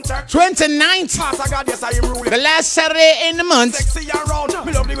 29th. The last Saturday in the month.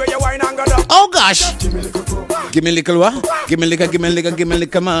 Oh gosh. Give me a little what? Give me a little money. Give me a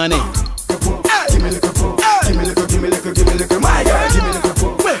little, my girl. Give me a little, give me a little, give me a little, give me a little,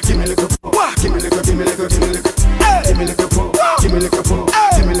 give me a little, give me a little, give me a little,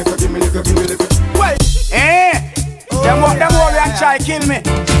 give me a little, give me a little, give me a little. Wait, them all and try kill me.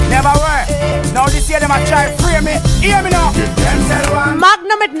 Never work. Now this year them a try free me. Hear me now.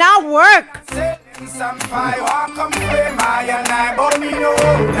 Magnum, it now work.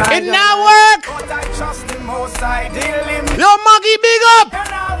 It now work. Yo, Maggie, big up.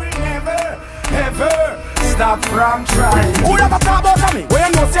 Ever stop from trying. Who that talk about me? When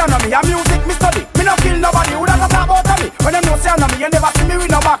you know say on me, a music me study. Me no kill nobody. Who that talk about me? When you know say on me, you never see me with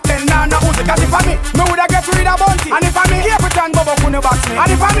no back then. Nah, no music. Cause if I me woulda get rid of bounty. And if I me, here pretend Bobo couldn't box me.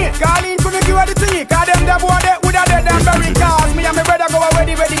 And if I me, Carlin couldn't give her the thing. Cause them the boy they woulda dead and buried. Cause me and my brother go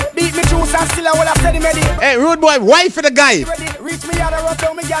ready. Beat me juice and still I woulda steady ready. Hey, rude boy, wife for the guy. Reach me out the road,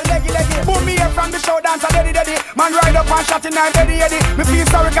 down me girl leggy. Boom me here from the show dance, daddy. Man ride up and shot in I'm Eddie. Me feel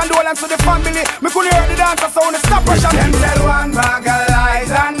sorry condolence to the family. Me couldn't hear the dancer sound, stop pressure. Them tell one bag of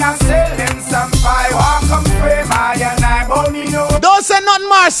lies and I sell them some pie. Walk up frame, I and I only know. Don't say nothing,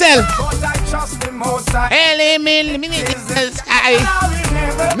 Marcel. But I trust the most I.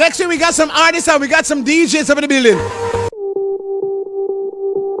 Next week we got some artists and we got some DJs up in the building.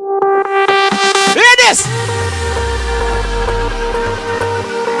 Hear this.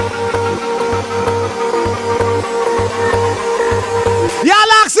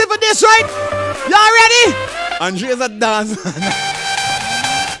 Y'all asking for this, right? Y'all ready? Andrea's a dance.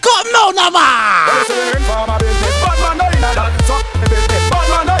 Come now, Nama!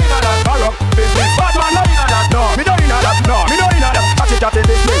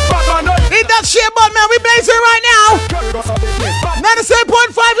 In that shit, but man, we blazing right now.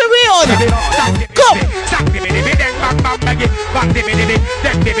 97.5 we on. Come.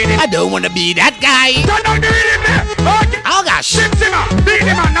 I don't wanna be that guy. Oh gosh.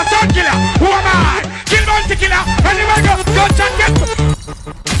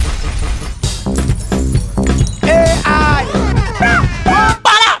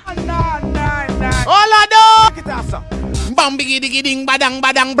 Bang biggy diggy ding badang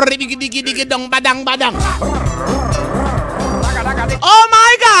badang biggy diggy diggy dong badang badang. Oh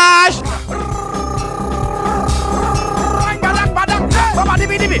my gosh!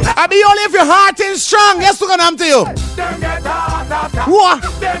 I be only if your heart is strong. Yes, we're gonna come to you. What?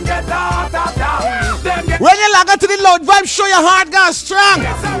 When you log into the loud vibe, show your heart got strong.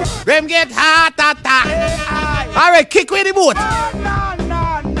 Them get hot, hot, hot. All right, kick with the boat.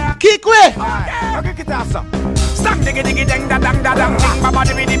 Kick with. Stack diggy diggy dang da dang da dang ding ba ba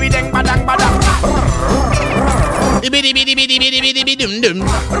di di dang ba dang ba dang. Di di dum dum.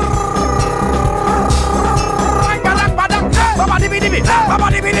 Badang badang ba ba di ba ba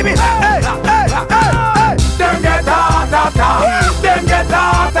di. Hey hey hey. Dem get da da da. Dem get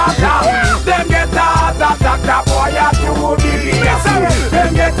da da da. Dem get da da da da. Boy ya tu di. Dem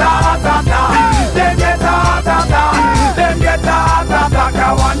get da da da. Dem get da da da. Dem get da da da.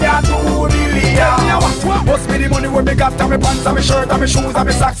 Kawan ya tu di. Must be the money when me got on me pants and me shirt and me shoes and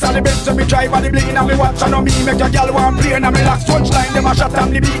me socks and the Benz and me drive and the bling and me watch and me make a gal want play and me locks punchline them a shot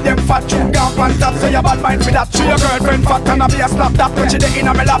and me beat them fat you gone pan top say your bad mind for that. See your girlfriend fat and a be a slap that when she dey in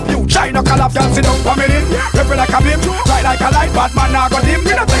a me lap you try no call off girl sit down for me in rip like a bim right like a light bad man now got him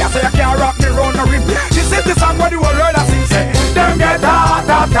me not say I can't rock me round the rim. This is the song where the whole world a sing say them get da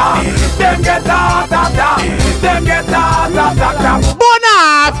da da them get da da da them get da da da.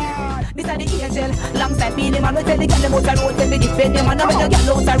 Bonap. This are the angel, alongside me, man. We tell the girl about the road, tell me defend them, and now when the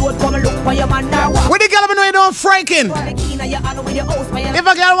girl out the road, come and look for your man now. What the girl know you doing franking? If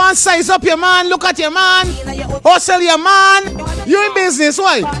a girl wants size up your man, look at your man, hustle your man, you in business,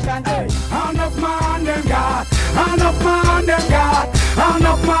 why? Enough man them got, enough man them got,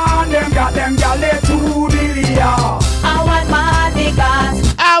 enough man them got, them girl they 2 billion. I want man they got,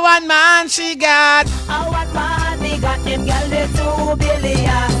 I want man she got, I want man they got, them girl they 2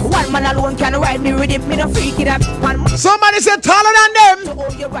 billion. One man alone can ride me with him, me no freak it up. Somebody said taller than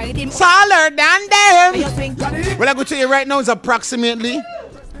them. Taller than them. Well, I go tell you right now, it's approximately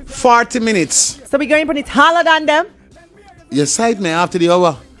 40 minutes. So we're going to put it taller than them? Yes, side me after the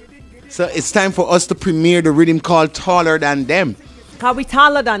hour. So it's time for us to premiere the rhythm called Taller Than Them. How we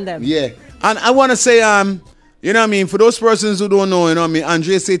taller than them? Yeah. And I want to say, You know what I mean? For those persons who don't know, you know what I mean?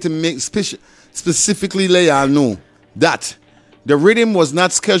 Andre said to make specifically let y'all know that the rhythm was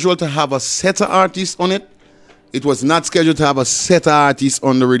not scheduled to have a set of artists on it. It was not scheduled to have a set of artists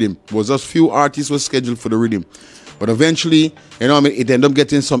on the rhythm. It was just few artists were scheduled for the rhythm. But eventually, you know what I mean, it ended up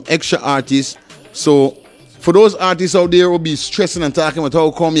getting some extra artists. So for those artists out there who be stressing and talking about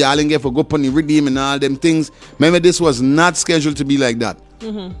how come y'all didn't get for go on the rhythm and all them things, remember this was not scheduled to be like that.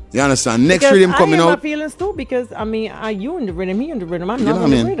 Mm-hmm. You understand? Next because rhythm coming I out. have my feelings too, because I mean, you in the rhythm, he in the rhythm. I'm You not know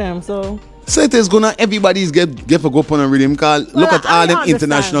on what I the mean? rhythm, so. So it is gonna everybody's get for go on a rhythm cause look at all them understand.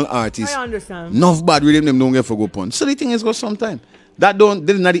 international artists. I understand. Enough bad rhythm them don't get for go on. So the thing is go sometime. That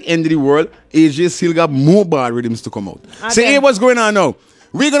is not the end of the world. AJ still got more bad rhythms to come out. See here what's going on now.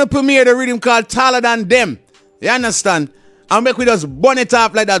 We're gonna premiere the rhythm called Taller Than Them. You understand? And make we just burn it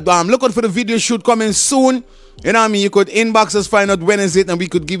up like that. Look out for the video shoot coming soon. You know what I mean? You could inbox us, find out when is it, and we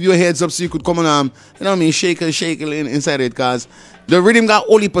could give you a heads up so you could come on, you know what I mean, shake it inside it, cause the rhythm got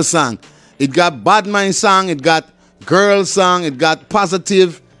all heap of song. It got bad mind song, it got girl song, it got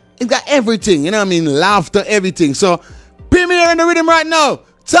positive, it got everything, you know what I mean? Laughter, everything. So premiere in the rhythm right now.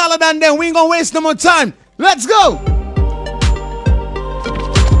 Taller Than Them. We ain't gonna waste no more time. Let's go.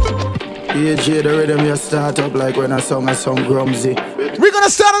 AJ, the rhythm you start up like when I sung Grumsy. We're gonna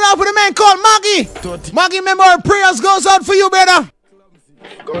start it off with a man called Maggie. Maggie, memorial prayers goes out for you, brother.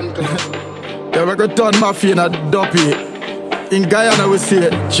 Yeah, we could turn Mafia in a duppy. In Guyana we say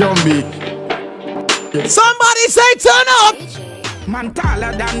Jumbie. Somebody say turn up. Man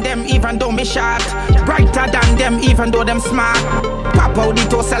taller than them even though me short. Brighter than them even though them smart. Pop out the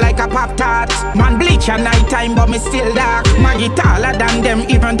toaster like a pop tart. Man bleach at night time but me still dark. Maggie taller than them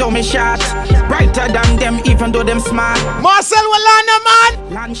even though me short. Brighter than them even though them smart. Marcel Walana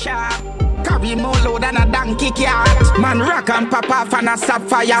man. Land sharp. Carry more load than a donkey cart. Man rock and pop off and a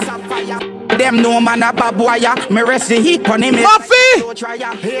sapphire. Them no man a bab wire. Me rest the heat on him. Muffy!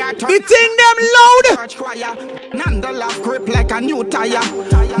 The thing them loud. Nanda laugh grip like a new tire.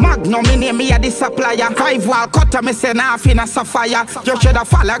 Magnum in name me a the supplier. 5 wall cutter me send half in a sapphire. You shoulda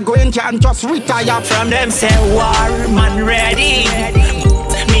follow going and just retire. From them say war man ready.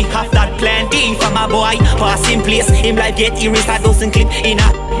 Me have that plenty for my boy. Passing place him like get erased a dozen clip in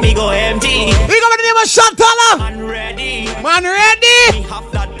a me go empty. We go by the name of Shantala. Man ready. Man ready. Me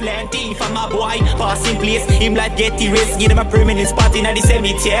have that plenty for my boy. Passing place him like get erased. Give them a permanent spot in the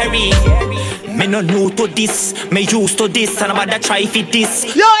cemetery. Me no new to this. Me used to this. And I'm about to try fit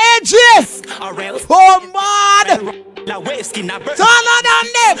this. Yo AJ. Oh man. La wave skin a bird. Taller than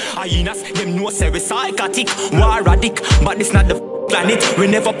them. Hyenas, them know say we psychotic. War addict, but this not the planet. We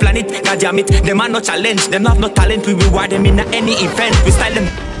never plan it, god damn it. Them are no challenge, them have no talent. We reward them in any event. We style them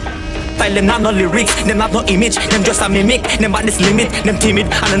not no lyrics. Them have no image, them just a mimic. Them at this limit, them timid.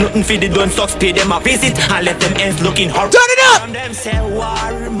 And nothing for the don't sucks. Pay them a visit and let them ends looking hard. Turn it up. From them say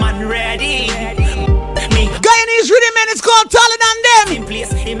war man ready. Guyanese rhythm man, it's called Taller Than Them.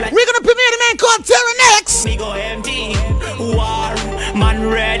 We're gonna premiere the man called Terra Next. Me go empty. War man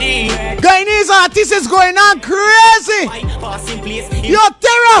ready. Guyanese artist is going on crazy. Yo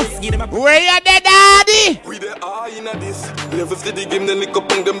Terra, where you the daddy? We the eye in a this. Level steady game, then lick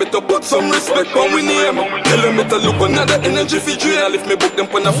up on them better put some respect on we name. Tell them better look another energy for drain. I lift me book them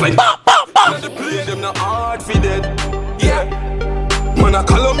on a flight. The play them not hard for dead. Yeah. Man I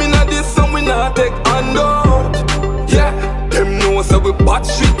call them in a this and we not take handout. Yeah. Them know so we bad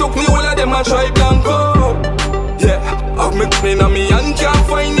shit took me all of them a try blanco. Yeah. I've me clean on me and can't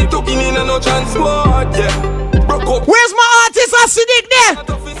find it talking in a no transport. Yeah. Broke up. Where's my artist Acidic there?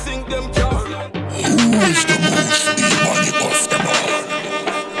 Who's the most money off the ball?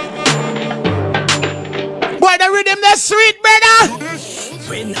 Boy, the rhythm that's sweet, brother.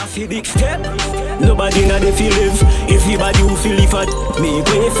 When I feel big step, nobody know they feel live. Everybody who feel live at me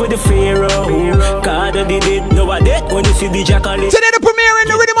wait for the pharaoh. God did it, no I did when you see the jackal. Today the premiere in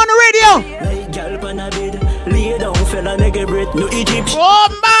the rhythm on the radio. Like gal on a bed, lay down fella nigga breath, no Egypt. Oh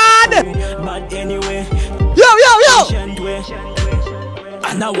man! But anyway, yo.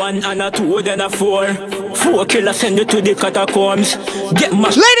 And a 1 and a 2 then a 4. 4 killers send you to the catacombs. Get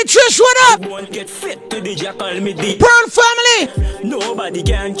mashed. Lady Trish, what up? Won't get fit to the jackal me deep. Pearl family. Nobody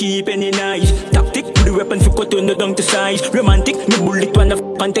can keep any nice. Tactic, put the weapon for cut on the down to size. Romantic, me bullet wanna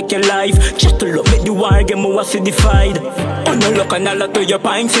and take your life. Just to look make the war game more acidified. Oh no look and a lot of your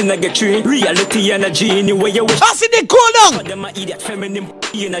pints in a get tree. Reality and a genie where you wish. I see the cool down. For them a idiot feminine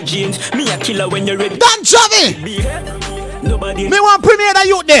in a jeans. Me a killer when you're ready. Dan Chavi. Nobody. Me want premiere the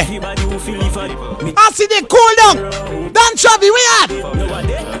youth there. I see the cool down. Dan Chavi, we at?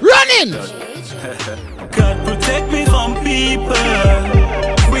 Running. God protect me from people.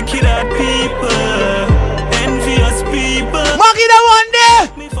 Wicked at people.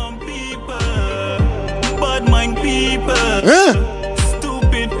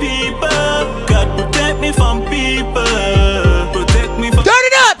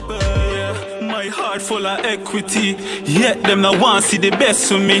 heart full of equity. Yet them not want see the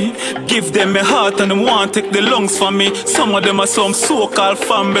best for me. Give them my heart and them want take the lungs from me. Some of them are some so-called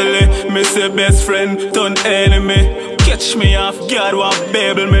family. Me say best friend, turn enemy. Catch me off guard, want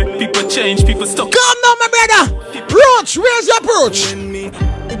babble me. People change, people stuck. Come now, my brother. Roach, where's your approach?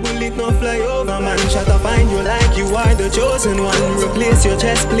 The bullet no fly over, man. Shot to find you like you are the chosen one. Replace your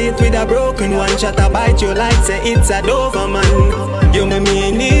chest plate with a broken one. Shot to bite you like say it's a Doberman. You make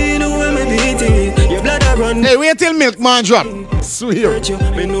me need when me beating. Your blood a run. Hey, wait till milk man drop. Sweet.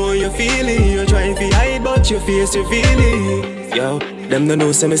 Me know you feel it. You trying to hide, but your face you feel it. Yo, them no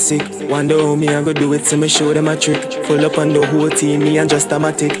know say me sick. Wonder how me I go do it, so me show them a trick. Full up on the whole team, me and just a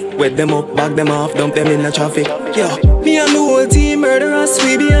matic. Wet them up, back them off, dump them in the traffic. Yo, me and the whole team murder us.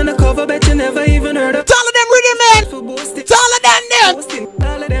 We be undercover, bet you never even heard of. All of them ready, man. All of them there.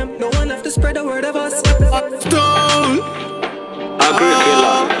 All of them, no one have to spread the word of us. Stone.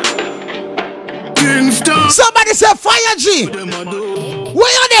 Kingston. Somebody say fire G.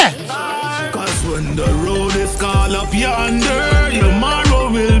 Where you there? Cause when the road is called up yonder, tomorrow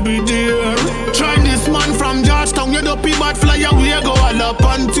will be there. Try this man from Georgetown, you dopey bad fly away, go all up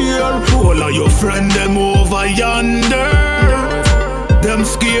and tear. All of your friend them over yonder, them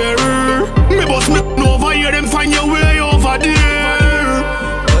scare. Me boss me over here, them find your way over there.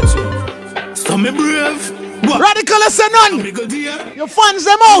 So me brave. Radical is a none. Your fans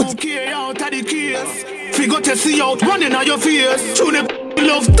them out. Okay, out of the case. Figure to see out running on your face. True the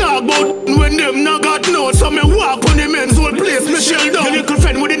love talk about when them not got no. So me walk on the men's whole place. Me shell down. Your little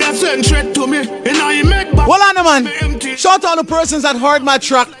friend within a send threat to me. And I met back. Well, on man. Shout out all the persons that heard my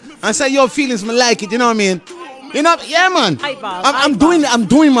track and say your feelings, me like it. You know what I mean? You know, yeah, man. I'm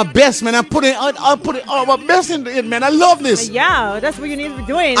doing my best, man. I'll put all my best into it, man. I love this. Yeah, that's what you need to be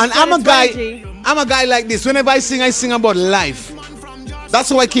doing. And I'm a guy like this. Whenever I sing about life. That's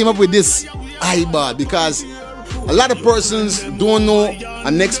how I came up with this eyeball, because a lot of persons don't know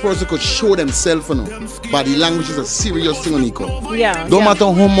a next person could show themselves, you know. Body language is a serious thing on Nico. Yeah. Don't matter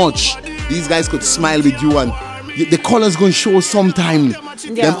how much these guys could smile with you, and the colors gonna show sometime.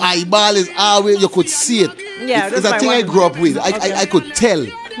 Yeah. Them eyeball is always, you could see it. Yeah, it's a thing I grew up with. I could tell.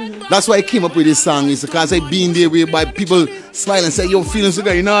 That's why I came up with this song. It's because I been there where people smile and say, yo, feelings are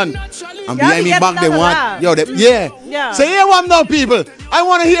going on. And behind me back they want. Yo, yeah. So here one now, people. I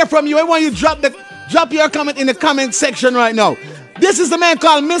want to hear from you. I want you to drop your comment in the comment section right now. This is the man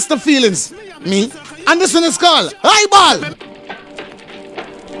called Mr. Feelings. Me. And this one is called Eyeball.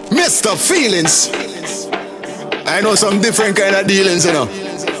 Mr. Feelings. I know some different kind of dealings, you know.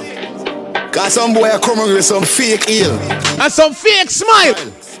 Cause some boy are coming with some fake ill. And some fake smile.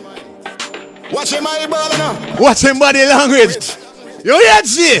 Watch him eyeball now. Watch him body language. You hear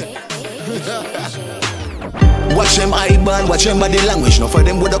shit? Watch him eyeball, watch him body language. Now for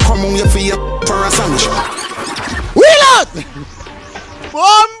them would have come on your feet for a sandwich. Wheel out!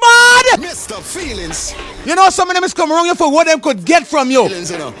 Bombard! Mr. Feelings. You know some of them is come around you for what them could get from you.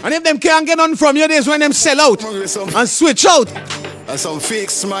 And if them can't get on from you, there's when them sell out and switch out. And some fake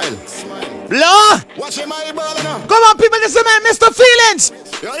smile. Blah! Watch him eyeball now. Come on, people, this is man, Mr. Feelings.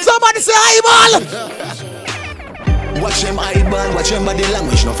 Somebody say eyeball. Watch him eyeball, watch him body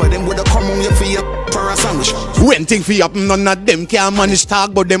language. Now for them would have come on your feet for a sandwich. When thing for happen, none of them can manage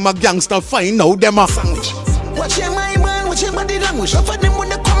talk, but them a gangster find out them a sandwich. Watch him eyeball, watch him body language. Now for them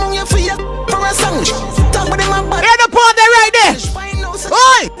would have come on your feet for a sandwich. Talk with them a body. Hear the part there right there.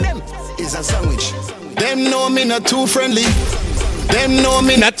 Oi! Them is a sandwich. Them know me not too friendly. Them know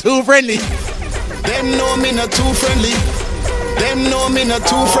me not too friendly. Them know me not too friendly. Them know me not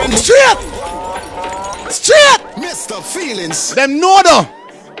too friendly. Straight! Mr. Feelings. Them know though.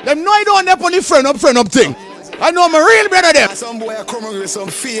 Them know I don't end up on the friend up thing. I know my real brother them. Some boy are coming with some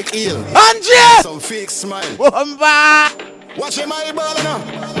fake ill. Andre! Some fake smile. Bomba! Watch him eyeball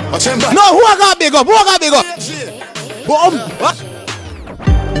now. Watch him back. No, who I got big up?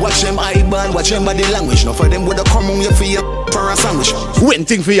 Watch him eyeball, watch him body language. Now for them would have come on your feet for a sandwich. When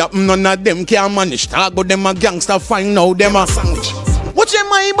thing for happen, none of them can manage talk, but them a gangster find out them a sandwich. Watch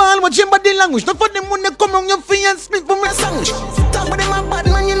him eyeball, watch him body language. Not for them when they come on your feet and spit for me a sandwich. Talk with them a bad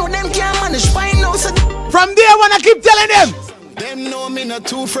man, you know them can't manage. Find out. From there when I keep telling them. Them know me not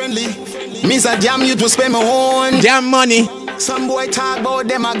too friendly. Me's a damn you to spend my own damn money. Some boy talk about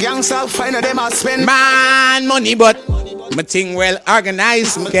them a gangster, find out them a spend man money, but my thing well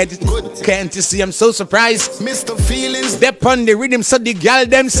organized. Can't you see I'm so surprised? Mr. Feelings. Step on the rhythm so the girl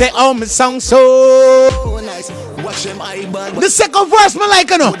them say, oh, my song so nice. Watch them eyeball. The second verse me like,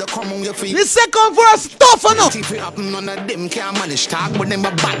 you know. The second verse tough, you know. None of them can manage talk, but them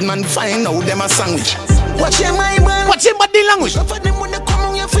a bad man find out them a sandwich. Watch them eyeball. Watch him body language. For them when they come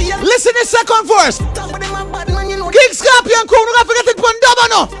on your feet. Listen this second verse. King Scorpion crew, don't forget it pon double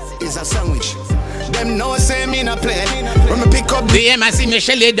no. It's a sandwich. Them no say me no play. When me pick up the M, I see me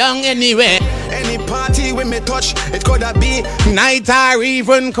shell it down anywhere. Any party when me touch, it coulda be night or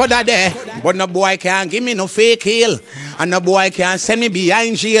even coulda there. But no boy can't give me no fake heel. And no boy can't send me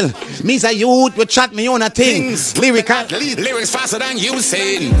behind jail. Me's a youth with chat me on a things. Lyrics faster than you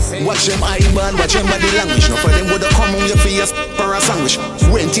saying. Watch them eyeball, watch them body language. No for them woulda come on your face for a sandwich.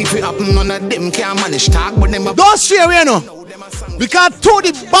 When if it happen, none of them can manage talk, but them don't share, you know. Because two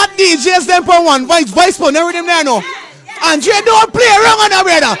the bad DJs them for one, vice for everything there no. And Jay don't play wrong on the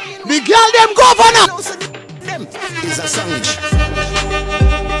brother. The girl them governor. Them is a sandwich.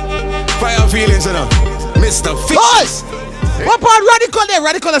 Fire feelings, you know. Mr. Fix. What part Radical there?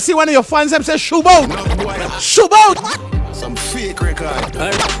 Radical, I see one of your fans them say shoot out. Shoot out. Some fake record.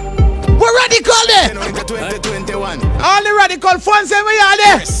 What Radical there? 2021. All the Radical fans them we are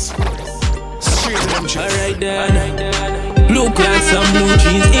there. Straight to them shit. Alright then. Blue class and blue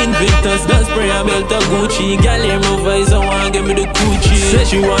cheese, Invictus, does spray a belt of Gucci. Girl, here my voice, I want give me the coochie. Say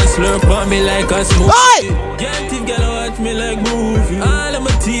she want slurp on me like a smoothie. Girl, if girl watch me like movie. All of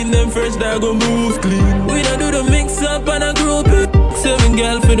my team, them first I go move clean. We don't do the mix up and a group it. 7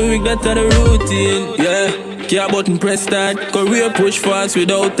 girl for the week, that's the routine. Yeah. Care button press start, career push fast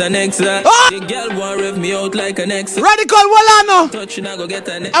without an exit. The girl want rev me out like an exit. Radical, well no. Touch and I go get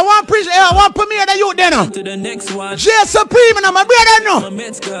an I want premiere the youth there no. To the next one. J Supreme and my brother no.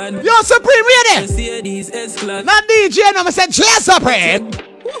 Yo Supreme where there? Not DJ no, I said J Supreme. So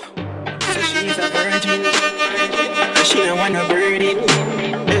she's a virgin. She don't want a burden.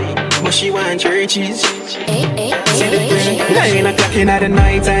 But she want churches. 9 o'clock in the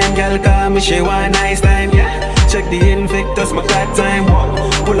night time, girl call me, she want nice time. Check the Invictus, my cat time.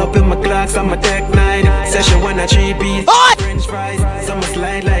 Pull up in my clocks, I'm a Tech 9. Session 1 a 3-piece, French fries. Some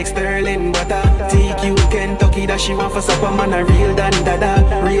slide like Sterling butter. TQ Kentucky that she want for supper, man a real dan dada.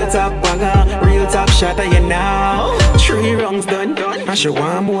 Real top banger, real top shotter, you know. 3 rounds done, and she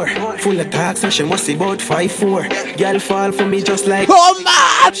want more. Full of talks and she must see about 5'4". Girl fall for me just like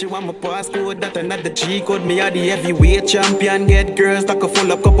she want my passcode, that and not the G code. Me are the heavyweight champion, get girls that can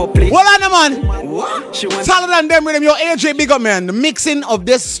full up cup of plate. Hold on, man. What? Taller than them with them, your AJ big up, man. The mixing of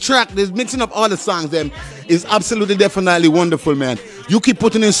this track, this mixing of all the songs, them is absolutely definitely wonderful, man. You keep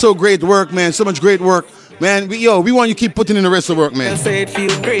putting in so great work, man. So much great work. Man, we want you to keep putting in the rest of the work, man. I say it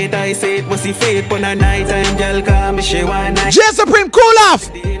feel great, I say it must be fate. On a night time, girl call me, she want night. J Supreme, cool off.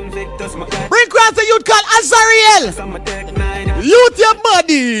 Bring cross the youth called Azariel. Youth your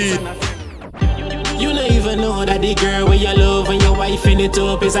body. You don't even know that the girl where you love and your wife in it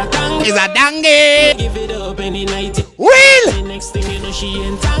up is a tango. Is a dangy. Give it up any night. Will. The next thing you know she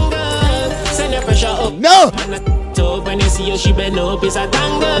entangled. Send your pressure up. No. Top when you see her she bend up is a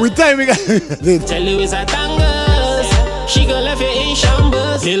tango. We time we got. Tell you it's a tango. She gon' left you in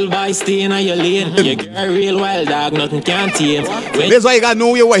shambles. Little boy stay in your lane. You girl real wild dog, nothing can tame. That's why you gotta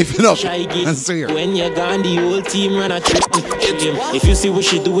know your wife enough. When you're gone, the whole team run a trip. If you see what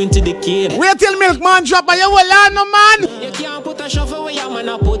she doing to the kid. Wait till Milkman drop by your wall, no man. You can't put a shuffle where your man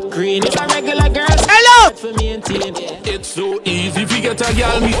a put green. It's a regular girl. Hello. For me and team. It's so easy if you get a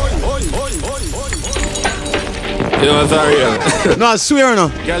girl me. Yo, sorry. No, I swear no.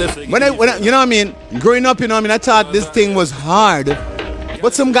 When I, you know what I mean? Growing up, you know what I mean? I thought this thing was hard.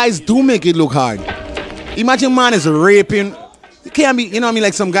 But some guys do make it look hard. Imagine man is raping. It can't be, you know what I mean?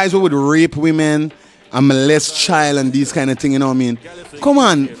 Like some guys who would rape women and molest child and these kind of thing, you know what I mean? Come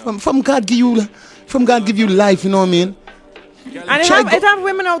on. From God give you life, you know what I mean? And it have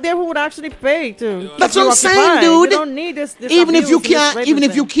women out there who would actually pay too. That's what I'm saying, dude. You don't need this even if you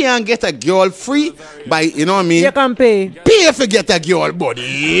can't get a girl free by, you know what I mean? You can pay. Pay if you get a girl,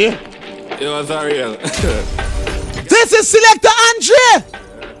 buddy. Yo, sorry. This is Selector Andre.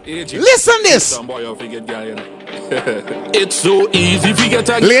 Listen this. It's so easy if you get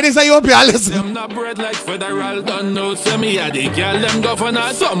a ladies, are you up here? Listen. I'm not bred like federal, don't know. Say me a the girl, them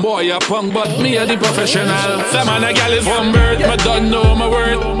governor. Some boy a punk, but me a the professional. Some man a girl is from birth, me don't know my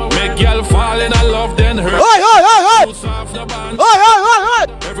word. Make girl fall in love, then hurt. Oi.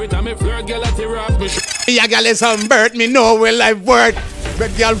 Every time I flirt, girl at the rap, me a girl is from birth, me know where life worth.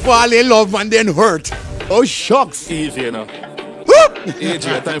 Make girl fall in love and then hurt. Oh, shucks. Easy, you know.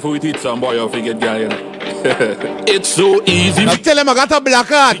 AJ, time for we teach some boy how to get girl, you know. It's so easy. Now tell him I got a black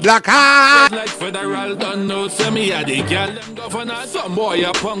card. Black card. Like federal don't know, say me a the girl. Them governor, some boy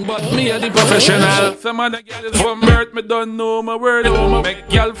a punk, but me a the professional. Some of the girl is from birth, me don't know my word. Make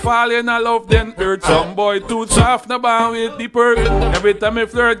girl fall in a love, then hurt. Some boy too soft, no bound with the perk. Every time me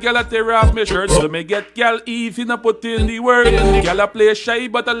flirt, girl a tear off my shirt. So me get girl easy, no put in the work. Girl a play shy,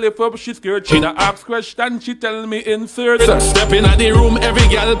 but I lift up she skirt. She no ask question, she tell me insert. Step in the room, every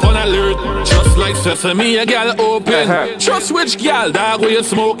girl on alert. Just like sesame, a girl open. Trust which girl, dog, where you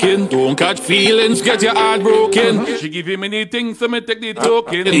smoking. Don't catch feelings, get your heart broken. She give you many things, so me take the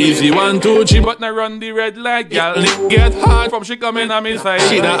token. Easy 1, 2, 3, but not run the red light. Girl, get hard from she coming on me side.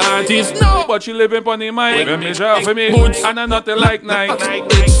 She the artist, no, but she living on the mind. When me draw for me boots, and I nothing like night.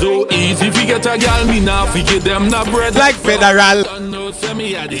 It's so easy if you get a girl, me now forget them not bread. Like federal.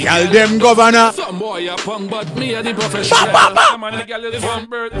 Girl, them governor. Some boy a punk, but me a the professional. Some of the girl is from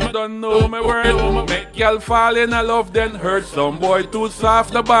birth, me don't know my word. Make girl fall in a love, then hurt. Some boy too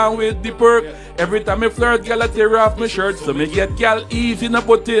soft, no bound with the perk. Every time me flirt, girl a tear off my shirt. So me get girl easy, no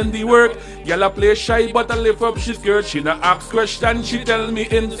put in the work. Girl a play shy, but I lift up she skirt. She no ask question, she tell me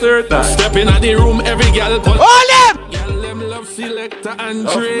insert. Step in the room, every girl put. Hold him! Girl them love selector and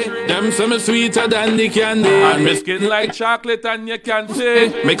tray. Them some sweeter than the candy. And me skin like chocolate, and you can't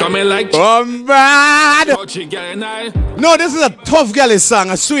say. Me come in like bad. No, this is a tough girl song,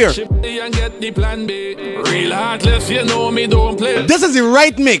 I swear. And get the plan B. Real heartless, you know me don't play. This is the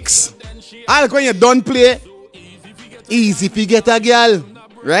right mix. I like when you don't play. Easy if you get a girl,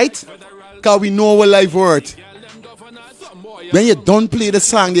 right? Cause we know what life worth. When you don't play the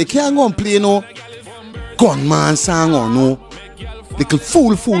song, you can't go and play no gunman song or no little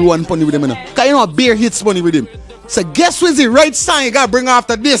fool one funny with him, you know. Cause you know a bear hits funny with him. So guess what's the right song you gotta bring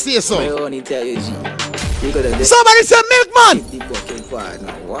after this here, so. Somebody said Milkman.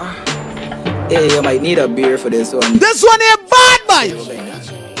 Hey, you might need a beer for this one. This one here bad, boy.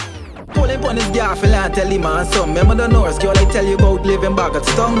 Pull him on his gaffle and tell him man some. Remember the Norse girl I tell you about living back at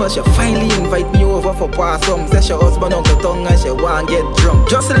Stung. But she finally invite me over for pass some. Says she husband Uncle Tongue and she want get drunk.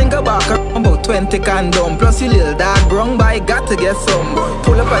 Just a link back about 20 condom. Plus you little dog brung by got to get some.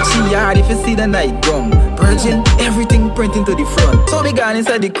 Pull up at she yard if you see the night gum. Virgin, everything printing to the front. So we gone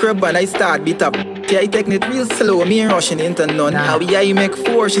inside the crib and I start beat up. Yeah, I taking it real slow, me ain't rushing into none. Now I make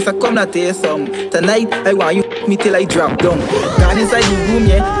 4, she said come not taste some. Tonight I want you me till I drop down. Gone inside the room,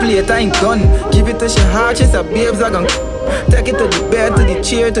 yeah, playtime done. Give it to she heart, she said babes I gon' take it to the bed, to the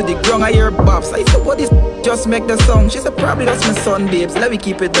chair, to the ground. I hear bops. I said what is just make the song? She said probably that's my son, babes. Let me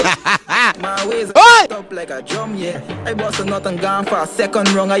keep it up. My ways up like a drum, yeah. I bust a nut and gone for a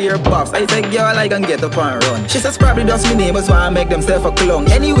second rung. I hear bops. I said girl I can get up and run. She says probably just my neighbors wanna make themselves a clown.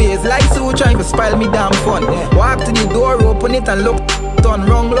 Anyways, like so trying to spoil me damn fun. Walk to the door, open it and look done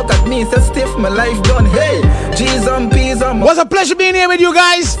wrong. Look at me, say stiff, my life done. Hey, G's on P's on. Was a pleasure being here with you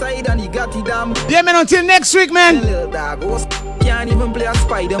guys. Yeah, man, until next week, man. Can't even play a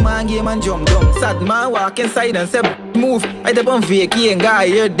Spider-Man game and jump down. Sad man walk inside and say move. I dep on vacay and guy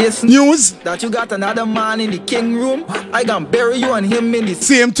hear this news that you got another man in the king room. I can bury you and him in the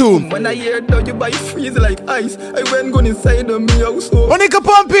same tomb. When I hear that you buy freeze like ice, I went going inside of me house. Monica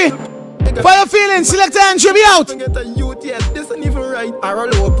Pumpy, for your feelings, select and should be out. Get a youth yet, this ain't even right. I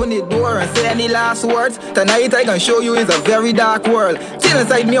roll open the door and say any last words. Tonight I can show you it's a very dark world. Still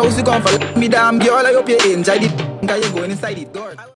inside me house you come for me damn girl. I hope you enjoy the cause you're going inside the door.